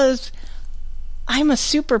because I'm a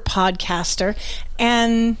super podcaster,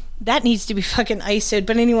 and that needs to be fucking iced.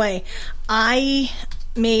 But anyway, I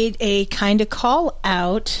made a kind of call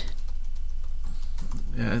out...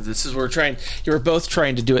 Yeah, this is where you were both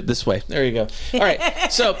trying to do it this way. There you go. All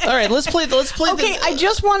right. So, let's play. Okay, I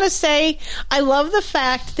just want to say I love the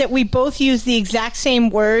fact that we both use the exact same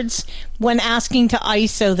words when asking to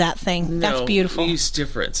ISO that thing. That's beautiful. No use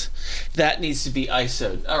difference. That needs to be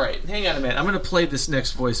ISO'd. All right, hang on a minute. I'm going to play this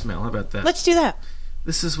next voicemail. How about that? Let's do that.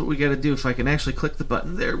 This is what we got to do. If I can actually click the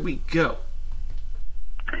button. There we go.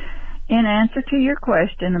 In answer to your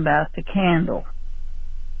question about the candle,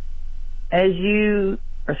 as you,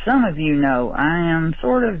 or some of you know, I am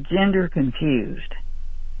sort of gender confused.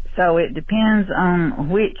 So it depends on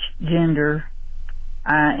which gender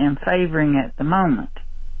I am favoring at the moment.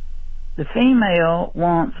 The female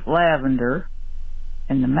wants lavender,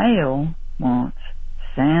 and the male wants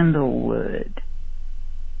sandalwood.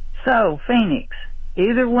 So, Phoenix,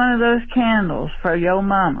 either one of those candles for your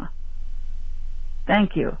mama.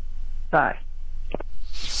 Thank you. Bye.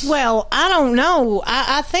 Well, I don't know.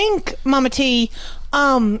 I think, Mama T,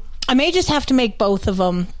 I may just have to make both of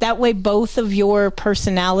them. That way both of your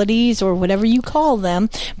personalities, or whatever you call them,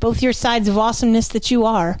 both your sides of awesomeness that you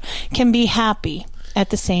are, can be happy at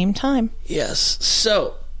the same time. Yes.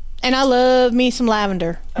 So... And I love me some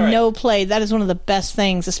lavender. All right. No play. That is one of the best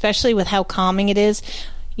things, especially with how calming it is.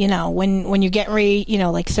 When you get ready,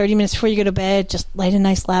 like 30 minutes before you go to bed, just light a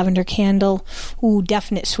nice lavender candle. Ooh,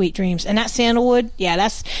 definite sweet dreams. And that sandalwood, yeah,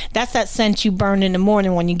 that's that scent you burn in the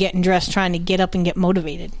morning when you're getting dressed, trying to get up and get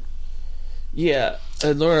motivated. Yeah,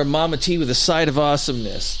 Laura, Mama T with a side of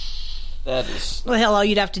awesomeness. That is... Well, hell, all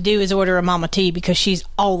you'd have to do is order a Mama T, because she's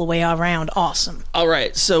all the way around awesome. All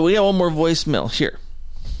right, so we got one more voicemail here.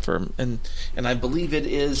 And I believe it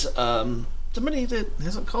is somebody that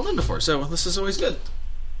hasn't called in before, so this is always good.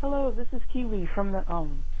 Hello, this is Kiwi from the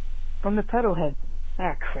Pedalhead.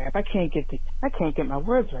 Ah, crap! I can't get my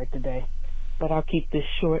words right today, but I'll keep this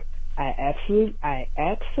short. I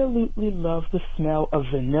absolutely love the smell of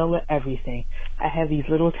vanilla everything. I have these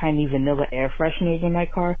little tiny vanilla air fresheners in my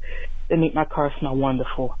car that make my car smell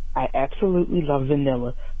wonderful. I absolutely love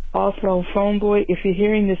vanilla. Also, phone boy, if you're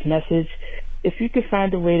hearing this message, if you could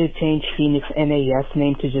find a way to change Phoenix NAS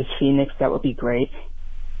name to just Phoenix, that would be great.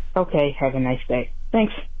 Okay, have a nice day.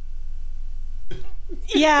 Thanks.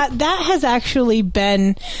 Yeah, that has actually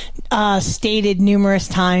been stated numerous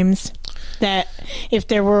times, that if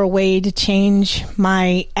there were a way to change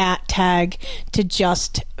my @tag to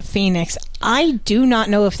just Phoenix. I do not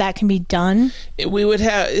know if that can be done. It would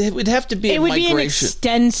have to be a migration. It would be an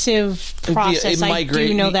extensive process. I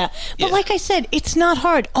do know that. But like I said, it's not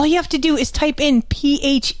hard. All you have to do is type in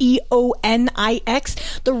PHEONIX.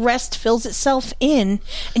 The rest fills itself in,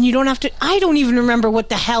 and you don't have to... I don't even remember what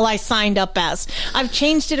the hell I signed up as. I've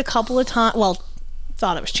changed it a couple of times. Well,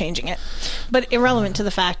 thought I was changing it. But irrelevant to the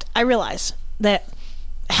fact, I realize that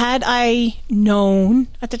had I known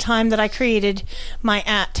at the time that I created my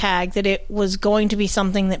 @tag that it was going to be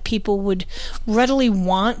something that people would readily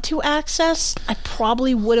want to access, I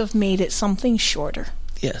probably would have made it something shorter.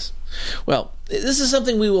 Yes. Well, this is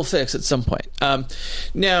something we will fix at some point.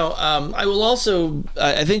 Now, I will also,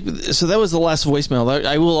 I think, so that was the last voicemail.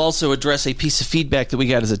 I will also address a piece of feedback that we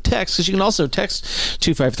got as a text, because you can also text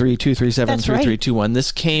 253-237-3321.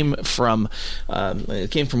 This came from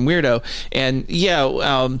Weirdo. And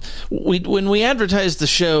yeah, when we advertise the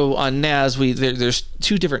show on NAS, there's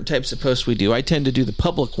two different types of posts we do. I tend to do the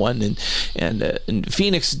public one, and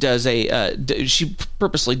Phoenix does she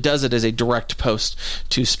purposely does it as a direct post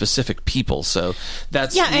to specific people. So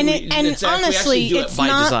that's and honestly, we do it by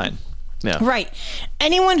design. Yeah. Right.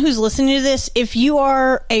 Anyone who's listening to this, if you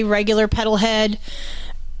are a regular pedal head,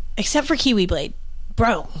 except for Kiwi Blade,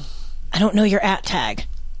 bro, I don't know your @tag.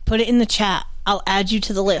 Put it in the chat. I'll add you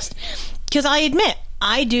to the list. Because I admit,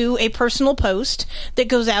 I do a personal post that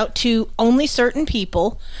goes out to only certain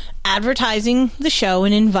people, advertising the show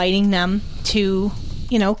and inviting them to,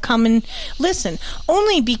 come and listen.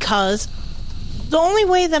 Only because the only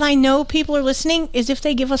way that I know people are listening is if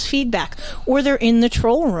they give us feedback or they're in the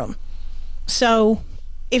troll room. So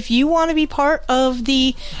if you want to be part of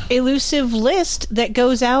the elusive list that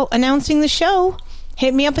goes out announcing the show,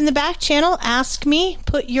 hit me up in the back channel, ask me,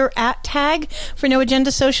 put your @tag for No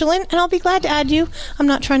Agenda Social in, and I'll be glad to add you. I'm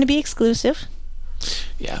not trying to be exclusive.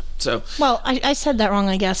 Yeah, so... Well, I said that wrong,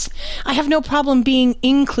 I guess. I have no problem being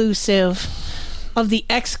inclusive of the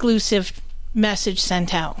exclusive message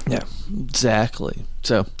sent out. Yeah, exactly.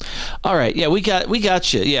 So, all right, yeah, we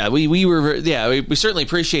got you. Yeah, we certainly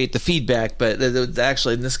appreciate the feedback, but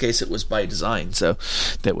actually in this case it was by design, so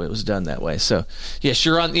that it was done that way. So, yes,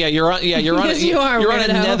 you're on yes, you are on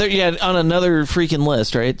another freaking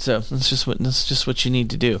list, right? So that's just what you need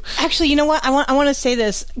to do. Actually, you know what? I want to say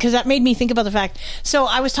this because that made me think about the fact. So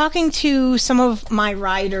I was talking to some of my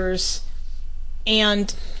riders,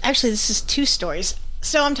 and actually this is two stories.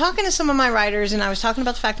 So I'm talking to some of my riders, and I was talking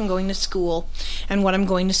about the fact I'm going to school and what I'm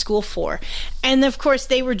going to school for. And, of course,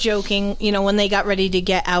 they were joking, when they got ready to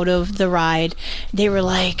get out of the ride. They were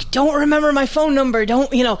like, don't remember my phone number.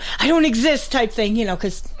 Don't, I don't exist type thing,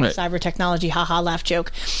 because cyber technology, haha, laugh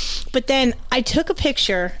joke. But then I took a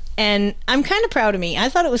picture, and I'm kind of proud of me. I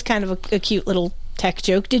thought it was kind of a cute little tech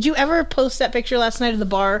joke. Did you ever post that picture last night of the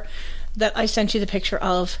bar that I sent you the picture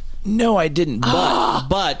of? No, I didn't.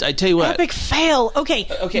 But I tell you what, epic fail. Okay,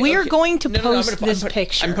 we are going to post this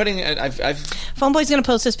picture. I'm putting. Phoneboy's going to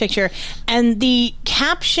post this picture, and the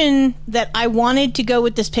caption that I wanted to go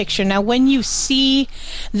with this picture. Now, when you see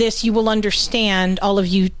this, you will understand. All of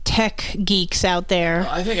you tech geeks out there.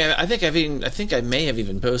 I think I may have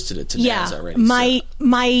even posted it to Naz already. My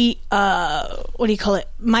what do you call it?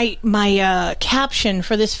 My caption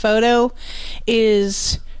for this photo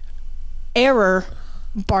is error.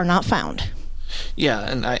 Bar not found. Yeah,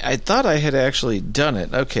 and I thought I had actually done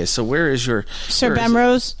it. Okay, so where is your... Sir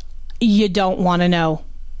Bemrose, you don't want to know.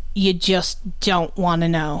 You just don't want to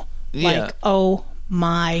know. Yeah. Like, oh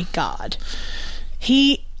my God.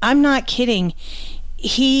 I'm not kidding.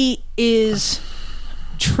 He is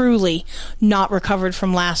truly not recovered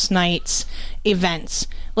from last night's events.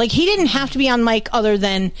 Like, he didn't have to be on mic other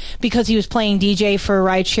than because he was playing DJ for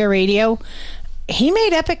Rideshare Radio. He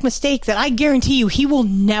made epic mistake that I guarantee you he will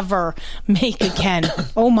never make again.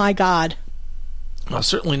 Oh my God. I've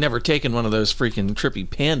certainly never taken one of those freaking trippy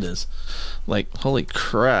pandas. Like, holy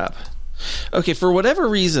crap. Okay, for whatever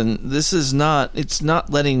reason, it's not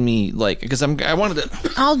letting me, because I wanted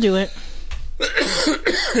to... I'll do it.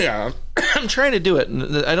 Yeah, I'm trying to do it,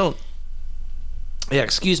 and I don't... Yeah,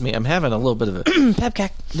 excuse me, I'm having a little bit of a...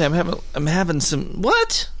 Pepcac. Yeah, I'm having some...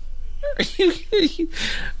 What? Are you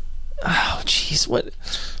oh, jeez, what?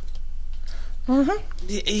 Mm-hmm.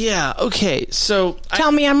 Yeah, okay, so...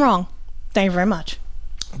 Tell me I'm wrong. Thank you very much.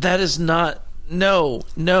 That is not... No.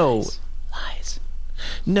 Lies.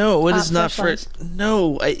 No, it Hot, is not fresh for...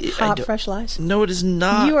 No, Hot, fresh lies. No, it is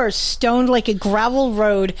not. You are stoned like a gravel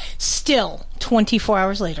road still 24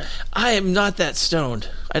 hours later. I am not that stoned.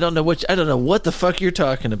 I don't know what the fuck you're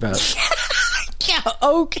talking about. Yeah,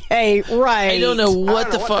 okay, right. I don't know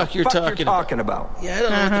what the fuck you're talking about. Yeah,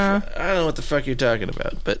 I don't know what the fuck you're talking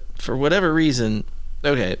about. But for whatever reason,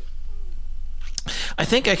 okay. I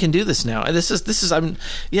think I can do this now. This is I'm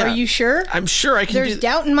yeah. Are you sure? I'm sure I can. There's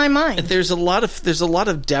doubt in my mind. There's a lot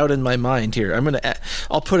of doubt in my mind here.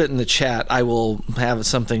 I'll put it in the chat. I will have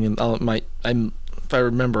something, and if I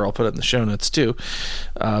remember, I'll put it in the show notes too.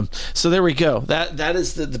 So there we go. That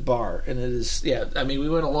is the bar, and it is. Yeah, I mean, we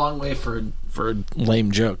went a long way for a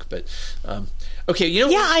lame joke, but okay. You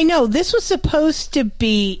know. Yeah, I know. This was supposed to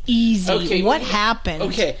be easy. Okay, what happened?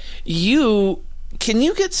 Okay, Can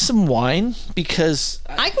you get some wine? Because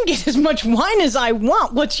I can get as much wine as I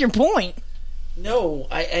want. What's your point? No,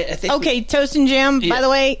 I think... Okay, Toast and Jam, by the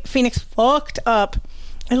way, Phoenix fucked up.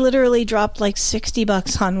 I literally dropped like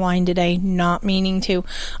 $60 on wine today, not meaning to.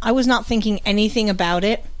 I was not thinking anything about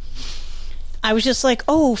it. I was just like,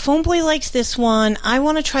 oh, Phoneboy likes this one. I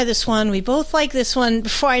want to try this one. We both like this one.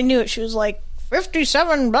 Before I knew it, she was like,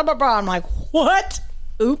 57, blah, blah, blah. I'm like, what?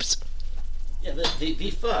 Oops. Yeah,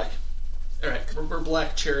 the fuck. All right, we're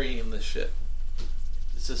black cherrying this shit.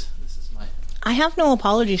 This is my... I have no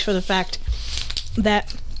apologies for the fact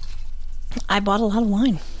that I bought a lot of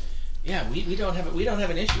wine. Yeah, we don't have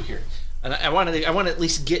an issue here. And I want to at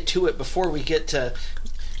least get to it before we get to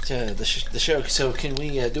the show. So can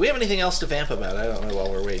we? Do we have anything else to vamp about? I don't know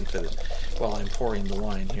while we're waiting while I'm pouring the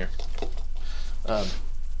wine here.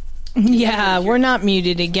 Yeah, we're not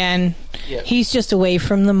muted again. Yeah. He's just away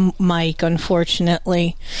from the mic,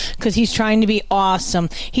 unfortunately, because he's trying to be awesome.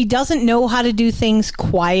 He doesn't know how to do things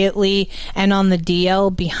quietly and on the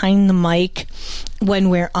DL behind the mic when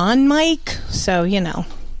we're on mic. So, Yeah.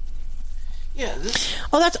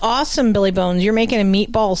 Oh, that's awesome, Billy Bones. You're making a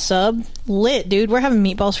meatball sub? Lit, dude. We're having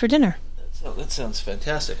meatballs for dinner. That sounds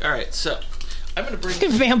fantastic. All right, so I'm going to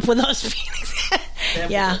bring Vamp with us, Phoenix.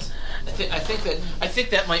 Yeah. I think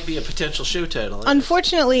that might be a potential show title.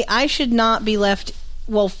 Unfortunately, I should not be left.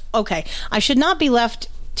 Well, okay, I should not be left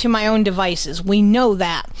to my own devices. We know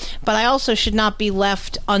that, but I also should not be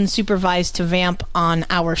left unsupervised to vamp on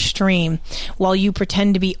our stream while you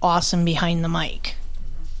pretend to be awesome behind the mic.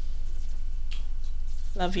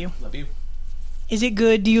 Love you. Love you. Is it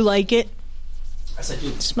good? Do you like it? Yes, I do.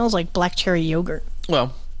 It smells like black cherry yogurt.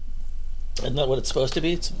 Well, isn't that what it's supposed to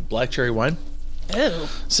be? It's black cherry wine. Ew.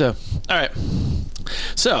 So, all right.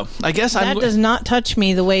 So, I guess that does not touch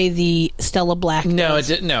me the way the Stella Black does. No,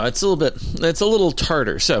 it's a little bit. It's a little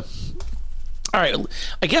tartar. So, all right.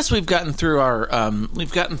 I guess we've gotten through our.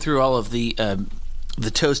 We've gotten through all of the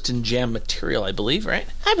toast and jam material, I believe, right?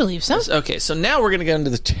 I believe so. Okay, so now we're going to go into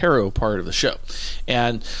the tarot part of the show,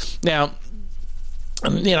 and now.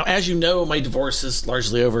 As you know, my divorce is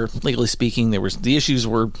largely over. Legally speaking,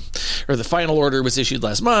 the final order was issued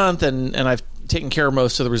last month, and I've taken care of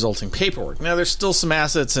most of the resulting paperwork. Now, there's still some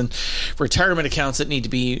assets and retirement accounts that need to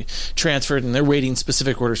be transferred, and they're waiting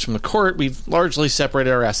specific orders from the court. We've largely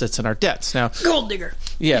separated our assets and our debts. Now, gold digger.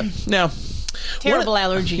 Yeah. Now, terrible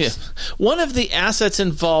allergies. Yeah. One of the assets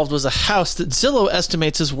involved was a house that Zillow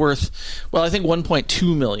estimates is worth, well, I think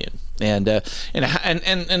 $1.2 million. And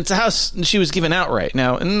it's a house she was given outright.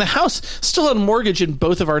 Now, and the house still had a mortgage in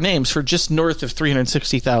both of our names for just north of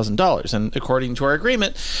 $360,000. And according to our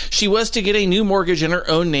agreement, she was to get a new mortgage in her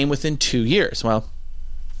own name within 2 years. Well,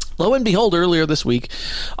 lo and behold, earlier this week,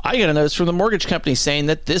 I got a notice from the mortgage company saying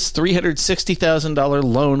that this $360,000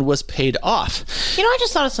 loan was paid off. I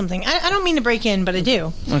just thought of something. I don't mean to break in, but I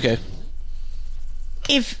do. Okay.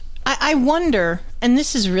 If I wonder, and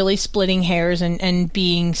this is really splitting hairs and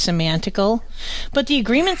being semantical, but the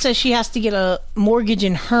agreement says she has to get a mortgage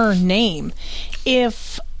in her name.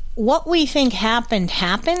 If what we think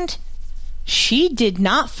happened, she did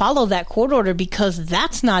not follow that court order because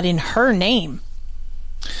that's not in her name.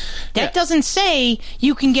 That doesn't say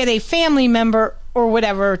you can get a family member or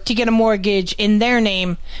whatever to get a mortgage in their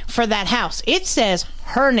name for that house. It says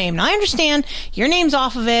her name. Now, I understand your name's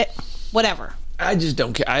off of it, whatever. I just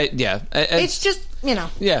don't care. It's just,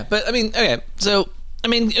 Yeah, but I mean, okay. So, I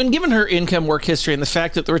mean, and given her income, work history, and the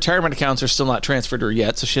fact that the retirement accounts are still not transferred to her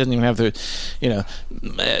yet, so she doesn't even have to,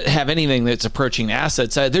 have anything that's approaching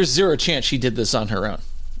assets, there's zero chance she did this on her own.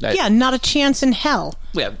 Not a chance in hell.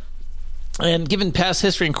 Yeah. And given past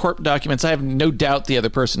history and court documents, I have no doubt the other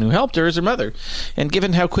person who helped her is her mother. And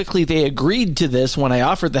given how quickly they agreed to this when I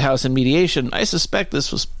offered the house in mediation, I suspect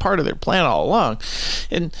this was part of their plan all along.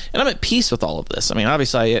 And I'm at peace with all of this. I mean,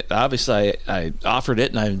 obviously I offered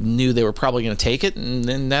it, and I knew they were probably going to take it,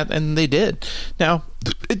 and they did. Now,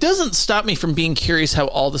 it doesn't stop me from being curious how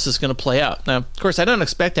all this is going to play out. Now, of course, I don't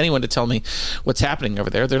expect anyone to tell me what's happening over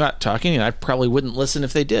there. They're not talking, and I probably wouldn't listen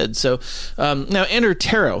if they did. So now enter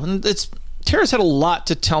tarot, and Tarot's had a lot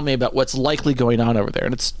to tell me about what's likely going on over there,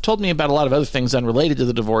 and it's told me about a lot of other things unrelated to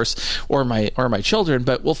the divorce or my children.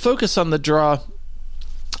 But we'll focus on the draw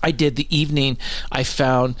I did the evening I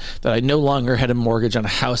found that I no longer had a mortgage on a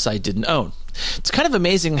house I didn't own. It's kind of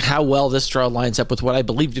amazing how well this draw lines up with what I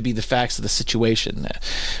believe to be the facts of the situation,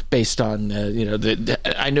 based on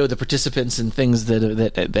I know the participants and things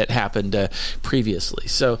that happened previously.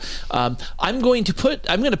 So I'm going to put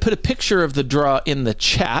a picture of the draw in the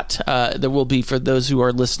chat. There will be, for those who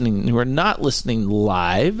are not listening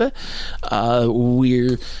live.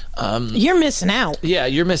 You're missing out. Yeah,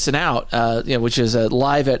 you're missing out. Which is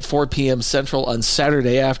live at 4 p.m. Central on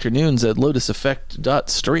Saturday afternoons at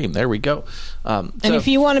lotuseffect.stream. There we go. And if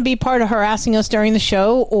you want to be part of harassing us during the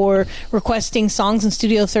show or requesting songs in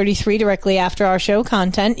Studio 33 directly after our show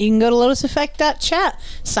content, you can go to lotuseffect.chat.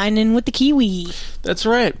 Sign in with the Kiwi. That's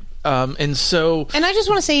right. And I just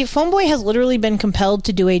want to say, Phoneboy has literally been compelled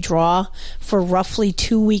to do a draw for roughly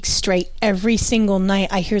 2 weeks straight. Every single night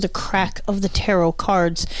I hear the crack of the tarot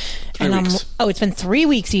cards. 3 weeks. It's been 3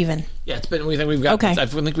 weeks even. Yeah, it's been. I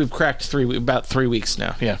think we've cracked about 3 weeks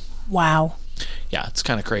now. Yeah. Wow. Yeah, it's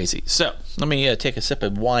kind of crazy. So let me take a sip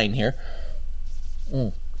of wine here.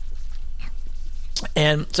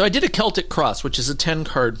 And so I did a Celtic Cross, which is a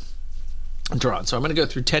 10-card drawn. So I'm going to go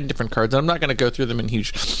through 10 different cards. I'm not going to go through them in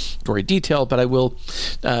huge gory detail, but I will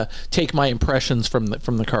take my impressions from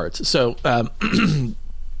the cards. So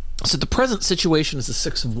so the present situation is the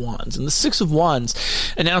Six of Wands, and the Six of Wands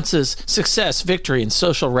announces success, victory, and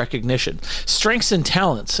social recognition. Strengths and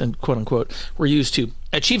talents, and quote unquote, were used to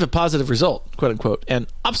achieve a positive result, quote unquote, and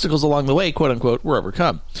obstacles along the way, quote unquote, were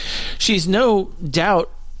overcome. She's no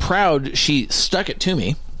doubt proud she stuck it to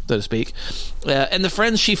me, so to speak, and the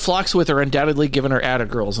friends she flocks with are undoubtedly given her atta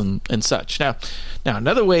girls and such. Now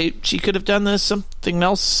another way she could have done this, something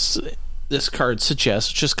else this card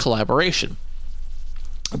suggests, which is collaboration.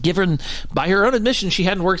 Given by her own admission, she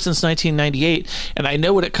hadn't worked since 1998, and I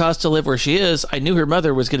know what it costs to live where she is. I knew her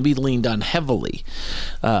mother was going to be leaned on heavily.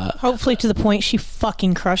 Hopefully to the point she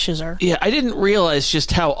fucking crushes her. Yeah, I didn't realize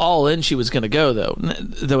just how all in she was going to go, though.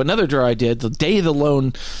 Though another draw I did, the day the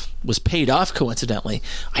loan was paid off, coincidentally,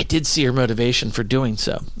 I did see her motivation for doing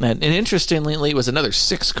so. And interestingly, it was another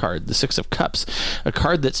 6 card, the Six of Cups, a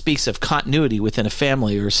card that speaks of continuity within a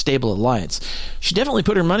family or a stable alliance. She definitely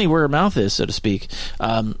put her money where her mouth is, so to speak.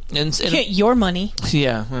 And get your money.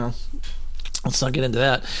 Yeah, well, let's not get into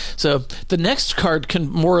that. So the next card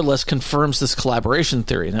more or less confirms this collaboration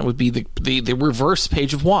theory, and that would be the reverse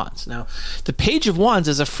Page of Wands. Now, the Page of Wands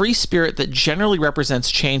is a free spirit that generally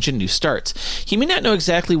represents change and new starts. He may not know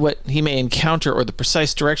exactly what he may encounter or the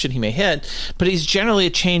precise direction he may head, but he's generally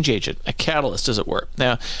a change agent, a catalyst, as it were.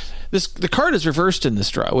 Now, the card is reversed in this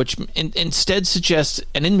draw, which instead suggests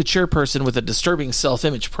an immature person with a disturbing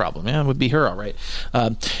self-image problem. Yeah, it would be her, all right.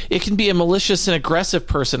 It can be a malicious and aggressive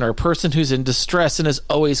person, or a person who's in distress and is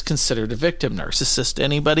always considered a victim. Narcissist,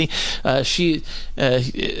 anybody? She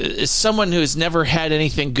is someone who has never had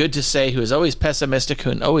anything good to say, who is always pessimistic,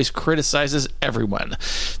 who always criticizes everyone.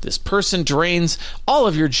 This person drains all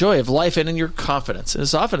of your joy of life and in your confidence. It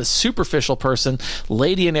is often a superficial person,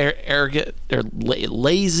 lazy and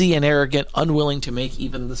arrogant, unwilling to make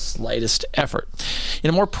even the slightest effort.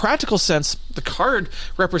 In a more practical sense, the card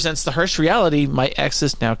represents the harsh reality my ex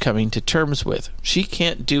is now coming to terms with. She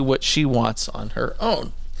can't do what she wants on her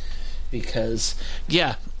own. Because,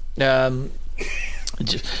 by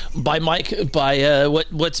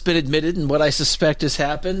what's been admitted and what I suspect has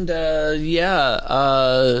happened, that's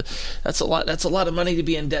a lot of money to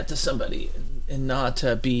be in debt to somebody and not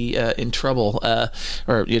be in trouble,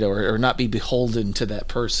 or not be beholden to that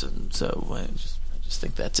person. So I just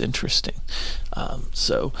think that's interesting.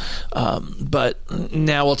 But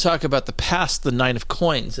now we'll talk about the past, the Nine of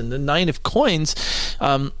Coins. And the Nine of Coins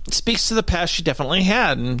speaks to the past she definitely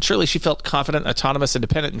had, and surely she felt confident, autonomous,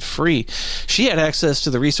 independent, and free. She had access to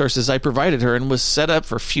the resources I provided her and was set up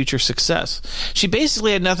for future success. She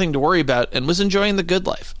basically had nothing to worry about and was enjoying the good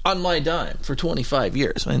life on my dime for 25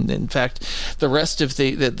 years. And in fact, the rest of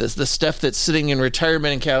the stuff that's sitting in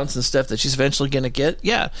retirement accounts and stuff that she's eventually going to get,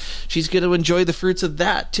 she's going to enjoy the fruits of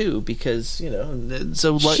that too, because,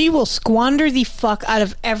 so she will squander the fuck out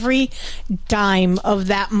of every dime of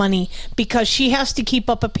that money because she has to keep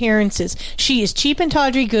up appearances. She is cheap and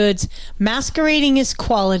tawdry goods, masquerading as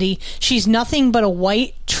quality. She's nothing but a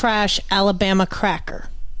white trash Alabama cracker.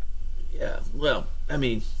 Yeah, well, I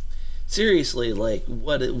mean, seriously, like,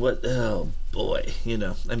 what, oh boy,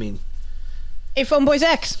 Hey, Phone Boy's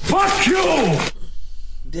ex. Fuck you!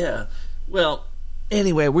 Yeah, well,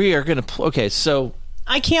 anyway, we are going to, okay, so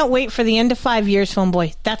I can't wait for the end of 5 years, Phone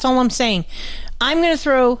Boy. That's all I'm saying. I'm going to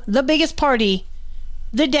throw the biggest party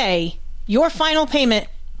the day your final payment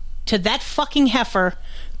to that fucking heifer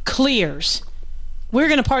clears. We're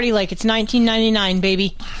going to party like it's 1999,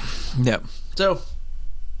 baby. Yeah. So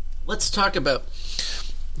let's talk about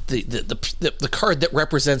the card that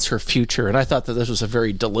represents her future, and I thought that this was a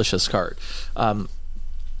very delicious card.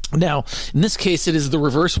 Now, in this case, it is the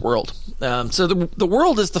reverse world. So the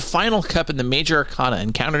world is the final cup in the major arcana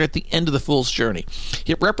encountered at the end of the Fool's journey.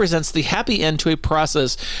 It represents the happy end to a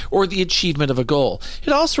process or the achievement of a goal.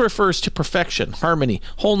 It also refers to perfection, harmony,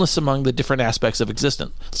 wholeness among the different aspects of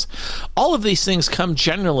existence. It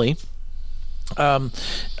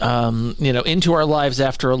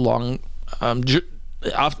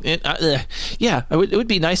would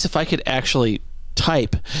be nice if I could actually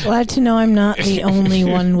type. Glad to know I'm not the only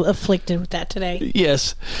one afflicted with that today.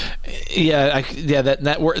 Yes,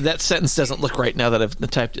 that sentence doesn't look right now that I've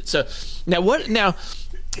typed it. So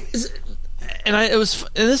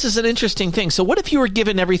this is an interesting thing. So what if you were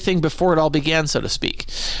given everything before it all began, so to speak?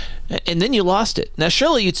 and then you lost it. Now,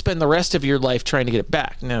 surely you'd spend the rest of your life trying to get it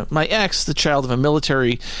back. Now, my ex, the child of a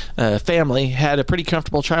military family, had a pretty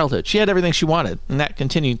comfortable childhood. She had everything she wanted, and that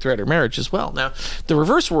continued throughout her marriage as well. Now, the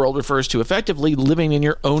reverse world refers to effectively living in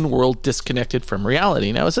your own world disconnected from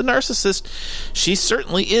reality. Now, as a narcissist, she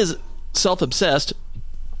certainly is self-obsessed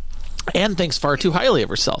and thinks far too highly of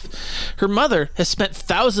herself. Her mother has spent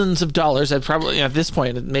thousands of dollars, and probably at this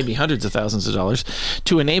point maybe hundreds of thousands of dollars,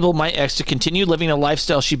 to enable my ex to continue living a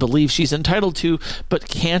lifestyle she believes she's entitled to but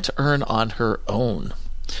can't earn on her own.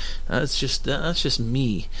 That's just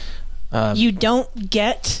me. You don't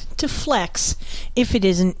get to flex if it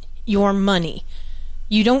isn't your money.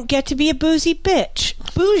 You don't get to be a bougie bitch,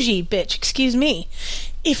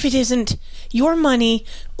 if it isn't your money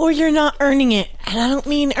or you're not earning it. And I don't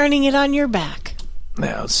mean earning it on your back.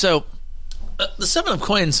 Now, so the Seven of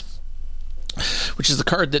Coins, which is the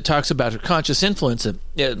card that talks about her conscious influence,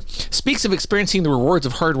 speaks of experiencing the rewards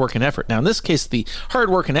of hard work and effort. Now, in this case, the hard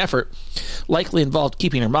work and effort likely involved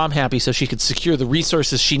keeping her mom happy so she could secure the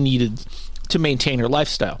resources she needed to maintain her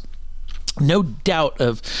lifestyle. No doubt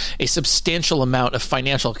of a substantial amount of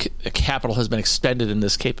financial capital has been expended in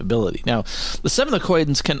this capability. Now, the Seven of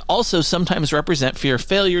Coins can also sometimes represent fear of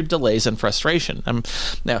failure, delays, and frustration.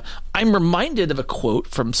 I'm reminded of a quote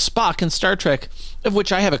from Spock in Star Trek, of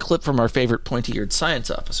which I have a clip from our favorite pointy-eared science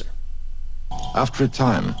officer. After a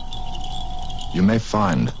time, you may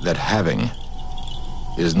find that having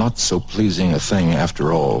is not so pleasing a thing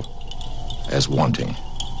after all as wanting.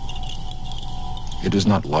 It is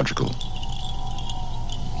not logical,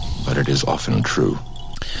 but it is often true.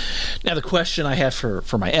 Now, the question I have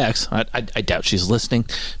for my ex, I doubt she's listening,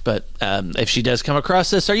 but if she does come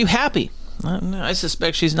across this, are you happy? I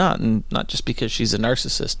suspect she's not, and not just because she's a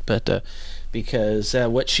narcissist, but because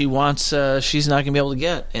what she wants, she's not going to be able to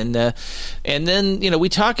get. And then we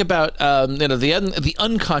talk about the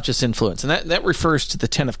unconscious influence, and that refers to the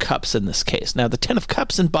Ten of Cups in this case. Now, the Ten of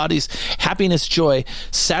Cups embodies happiness, joy,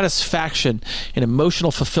 satisfaction, and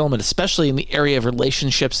emotional fulfillment, especially in the area of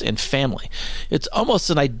relationships and family. It's almost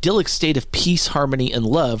an idyllic state of peace, harmony, and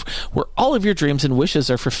love, where all of your dreams and wishes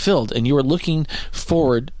are fulfilled, and you are looking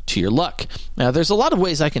forward to your luck. Now, there's a lot of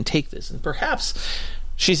ways I can take this, and perhaps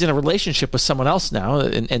she's in a relationship with someone else now,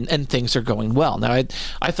 and things are going well. Now,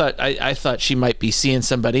 I thought she might be seeing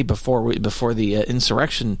somebody before the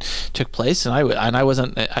insurrection took place, and I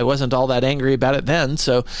wasn't all that angry about it then,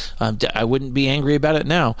 so I wouldn't be angry about it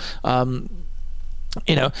now. I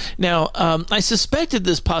suspected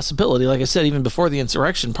this possibility, like I said, even before the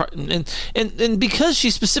insurrection part, and because she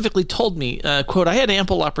specifically told me, quote, I had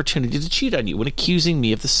ample opportunity to cheat on you when accusing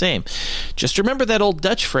me of the same. Just remember that old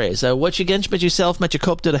Dutch phrase, what you gench met yourself, met you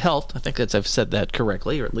cope to the health. I think I've said that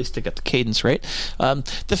correctly, or at least I got the cadence right.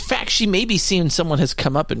 The fact she may be seeing someone has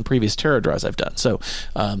come up in previous tarot draws I've done. So,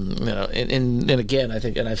 and again, I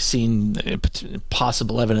think, and I've seen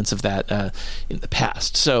possible evidence of that in the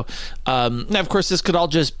past. So, now, of course, this could all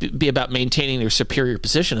just be about maintaining their superior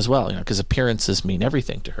position as well, because appearances mean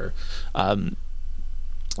everything to her.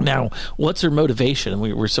 Now, what's her motivation?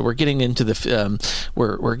 We're getting into the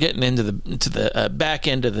we're getting into the back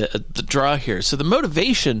end of the draw here. So the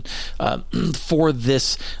motivation for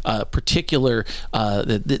this particular for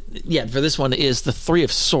this one is the Three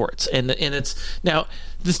of Swords, and it's now.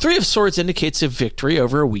 The Three of Swords indicates a victory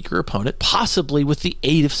over a weaker opponent, possibly with the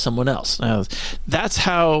aid of someone else. Now, that's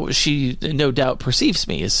how she no doubt perceives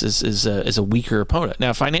me, as a weaker opponent.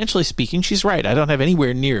 Now, financially speaking, she's right. I don't have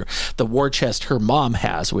anywhere near the war chest her mom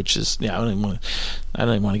has, which is, I don't even want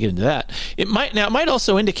to get into that. It might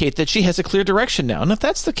also indicate that she has a clear direction now, and if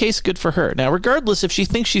that's the case, good for her. Now, regardless, if she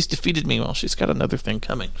thinks she's defeated me, well, she's got another thing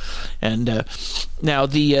coming. And now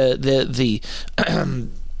the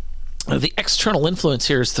external influence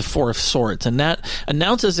here is the Four of Swords, and that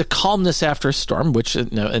announces a calmness after a storm, which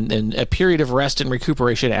and a period of rest and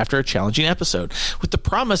recuperation after a challenging episode, with the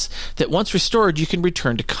promise that once restored, you can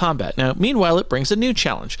return to combat. Now, meanwhile, it brings a new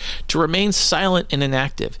challenge: to remain silent and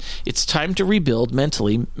inactive. It's time to rebuild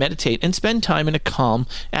mentally, meditate, and spend time in a calm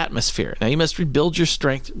atmosphere. Now, you must rebuild your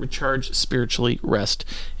strength, recharge spiritually, rest,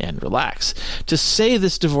 and relax. To say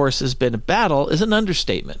this divorce has been a battle is an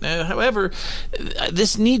understatement. Now, however,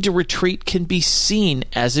 this need to retreat can be seen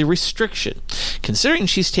as a restriction. Considering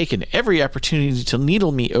she's taken every opportunity to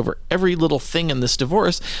needle me over every little thing in this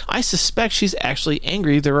divorce, I suspect she's actually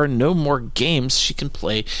angry there are no more games she can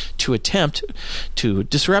play to attempt to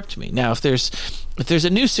disrupt me. Now, if there's a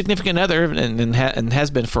new significant other, and has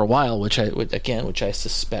been for a while, which I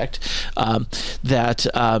suspect, that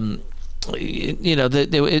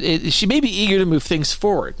she may be eager to move things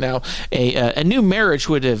forward. Now, a new marriage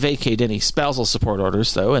would vacate any spousal support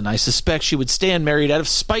orders, though, and I suspect she would stay unmarried out of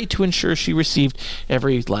spite to ensure she received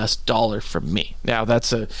every last dollar from me. Now,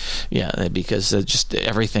 that's because just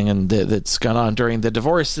everything that's gone on during the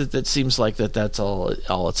divorce, that seems like that's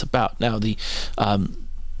all it's about. Now,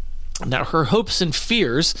 Now, her hopes and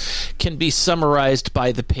fears can be summarized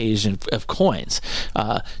by the Page of Coins.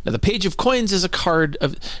 Now, the Page of Coins is a card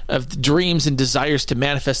of dreams and desires to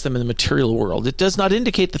manifest them in the material world. It does not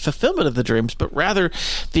indicate the fulfillment of the dreams, but rather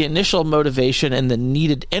the initial motivation and the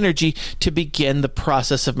needed energy to begin the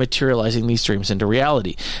process of materializing these dreams into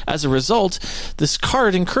reality. As a result, this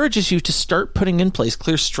card encourages you to start putting in place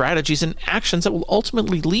clear strategies and actions that will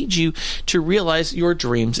ultimately lead you to realize your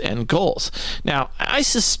dreams and goals. Now, I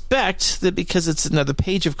suspect that because it's the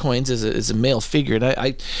Page of Coins is a male figure, and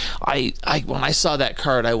I when I saw that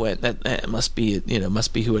card, I went, that must be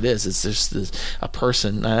who it is. It's just a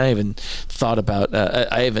person. I even thought about.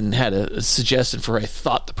 I even had a suggestion for who I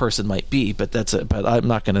thought the person might be, but but I'm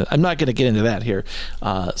not gonna get into that here.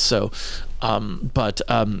 And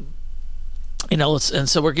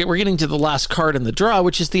so we're getting to the last card in the draw,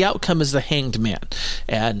 which is the outcome is the Hanged Man,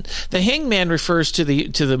 and the Hanged Man refers to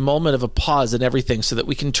the moment of a pause in everything, so that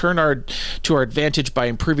we can turn to our advantage by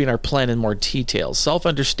improving our plan in more details,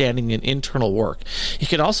 self-understanding, and internal work. You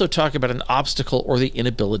can also talk about an obstacle or the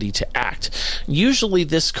inability to act. Usually,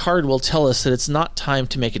 this card will tell us that it's not time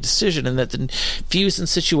to make a decision, and that the views and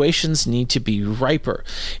situations need to be riper.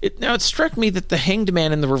 Now, it struck me that the Hanged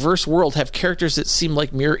Man and the reverse world have characters that seem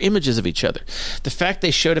like mirror images of each other. The fact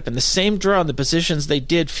they showed up in the same draw in the positions they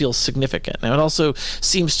did feels significant. Now, it also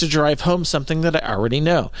seems to drive home something that I already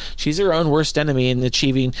know. She's her own worst enemy in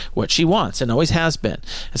achieving what she wants, and always has been.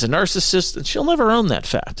 As a narcissist, she'll never own that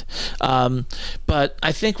fact. But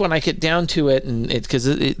I think when I get down to it, and because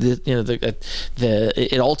it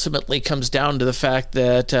ultimately comes down to the fact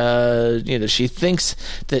that she thinks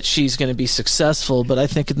that she's going to be successful, but I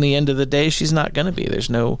think in the end of the day, she's not going to be.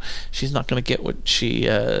 She's not going to get what she's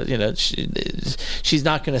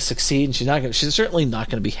not going to succeed, and she's certainly not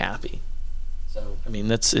going to be happy. So, I mean,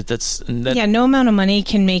 no amount of money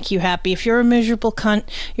can make you happy. If you're a miserable cunt,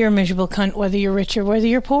 you're a miserable cunt, whether you're rich or whether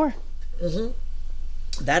you're poor.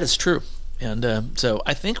 Mm-hmm. That is true. And so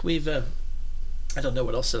I think we've I don't know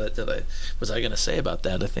what else was I going to say about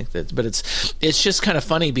that. I think that, but it's just kind of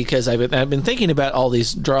funny because I've been thinking about all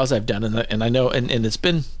these draws I've done, and I know, and it's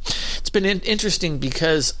been interesting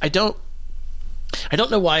because I don't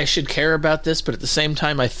know why I should care about this, but at the same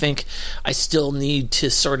time, I think I still need to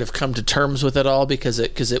sort of come to terms with it all because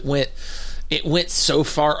it went so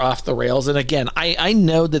far off the rails. And again, I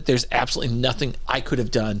know that there's absolutely nothing I could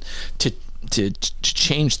have done to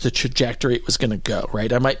change the trajectory it was going to go,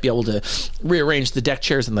 right? I might be able to rearrange the deck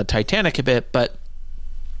chairs in the Titanic a bit, but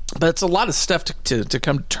it's a lot of stuff to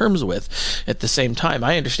come to terms with at the same time.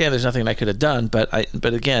 I understand there's nothing I could have done, but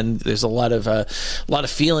again, there's a lot of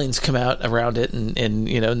feelings come out around it,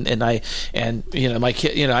 my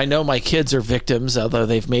kid, I know my kids are victims, although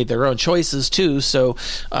they've made their own choices too. So,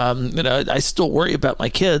 I still worry about my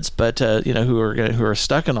kids, but who are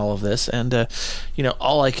stuck in all of this, and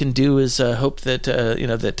all I can do is hope that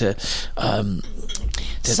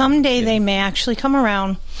someday they may actually come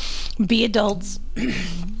around, be adults.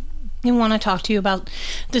 And want to talk to you about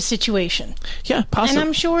the situation. Yeah, possibly. And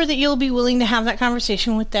I'm sure that you'll be willing to have that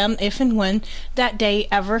conversation with them if and when that day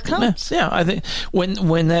ever comes. Yeah, I think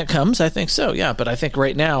when that comes, I think so. Yeah, but I think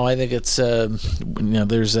right now, I think it's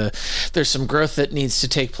there's some growth that needs to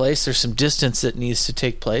take place. There's some distance that needs to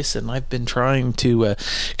take place, and I've been trying to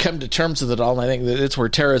come to terms with it all. And I think that's where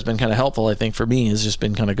Tara's been kind of helpful. I think for me has just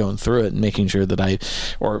been kind of going through it and making sure that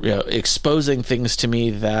exposing things to me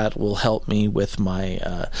that will help me with my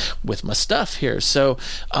stuff here. So,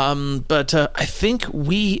 but I think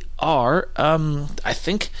we are. I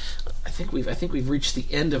think we've reached the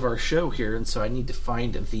end of our show here, and so I need to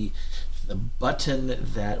find the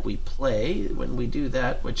button that we play when we do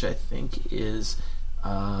that, which I think is.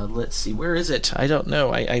 Let's see, where is it? I don't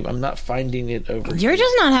know. I'm not finding it over. You're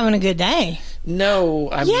just not having a good day. No.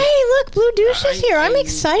 Yay! Look, Blue Douche is here. I'm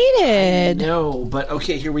excited. No, but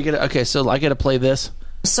okay, here we go. Okay, so I got to play this.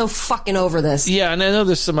 So fucking over this. Yeah, and I know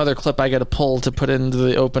there's some other clip I got to pull to put into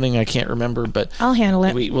the opening. I can't remember, but I'll handle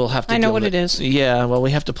it. We'll have to. I know what it is. Yeah, well,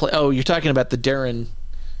 we have to play. Oh, you're talking about the Darren.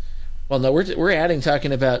 Well, no, we're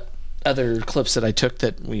talking about other clips that I took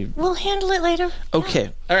that we. We'll handle it later.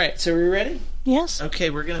 Okay, all right. So are we ready? Yes.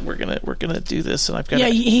 Okay, we're gonna do this, and I've got.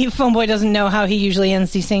 Yeah, Phoneboy doesn't know how he usually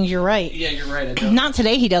ends these things. You're right. Yeah, you're right. I don't. Not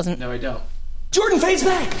today. He doesn't. No, I don't. Jordan fades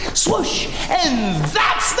back, swoosh, and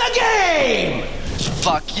that's the game!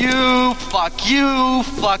 Fuck you, fuck you,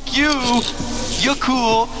 fuck you. You're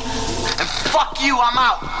cool. And fuck you, I'm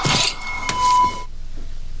out.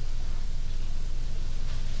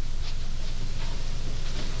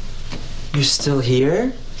 You still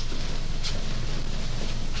here?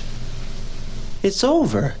 It's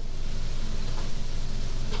over.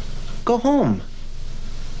 Go home.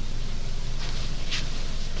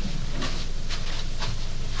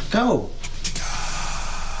 Go.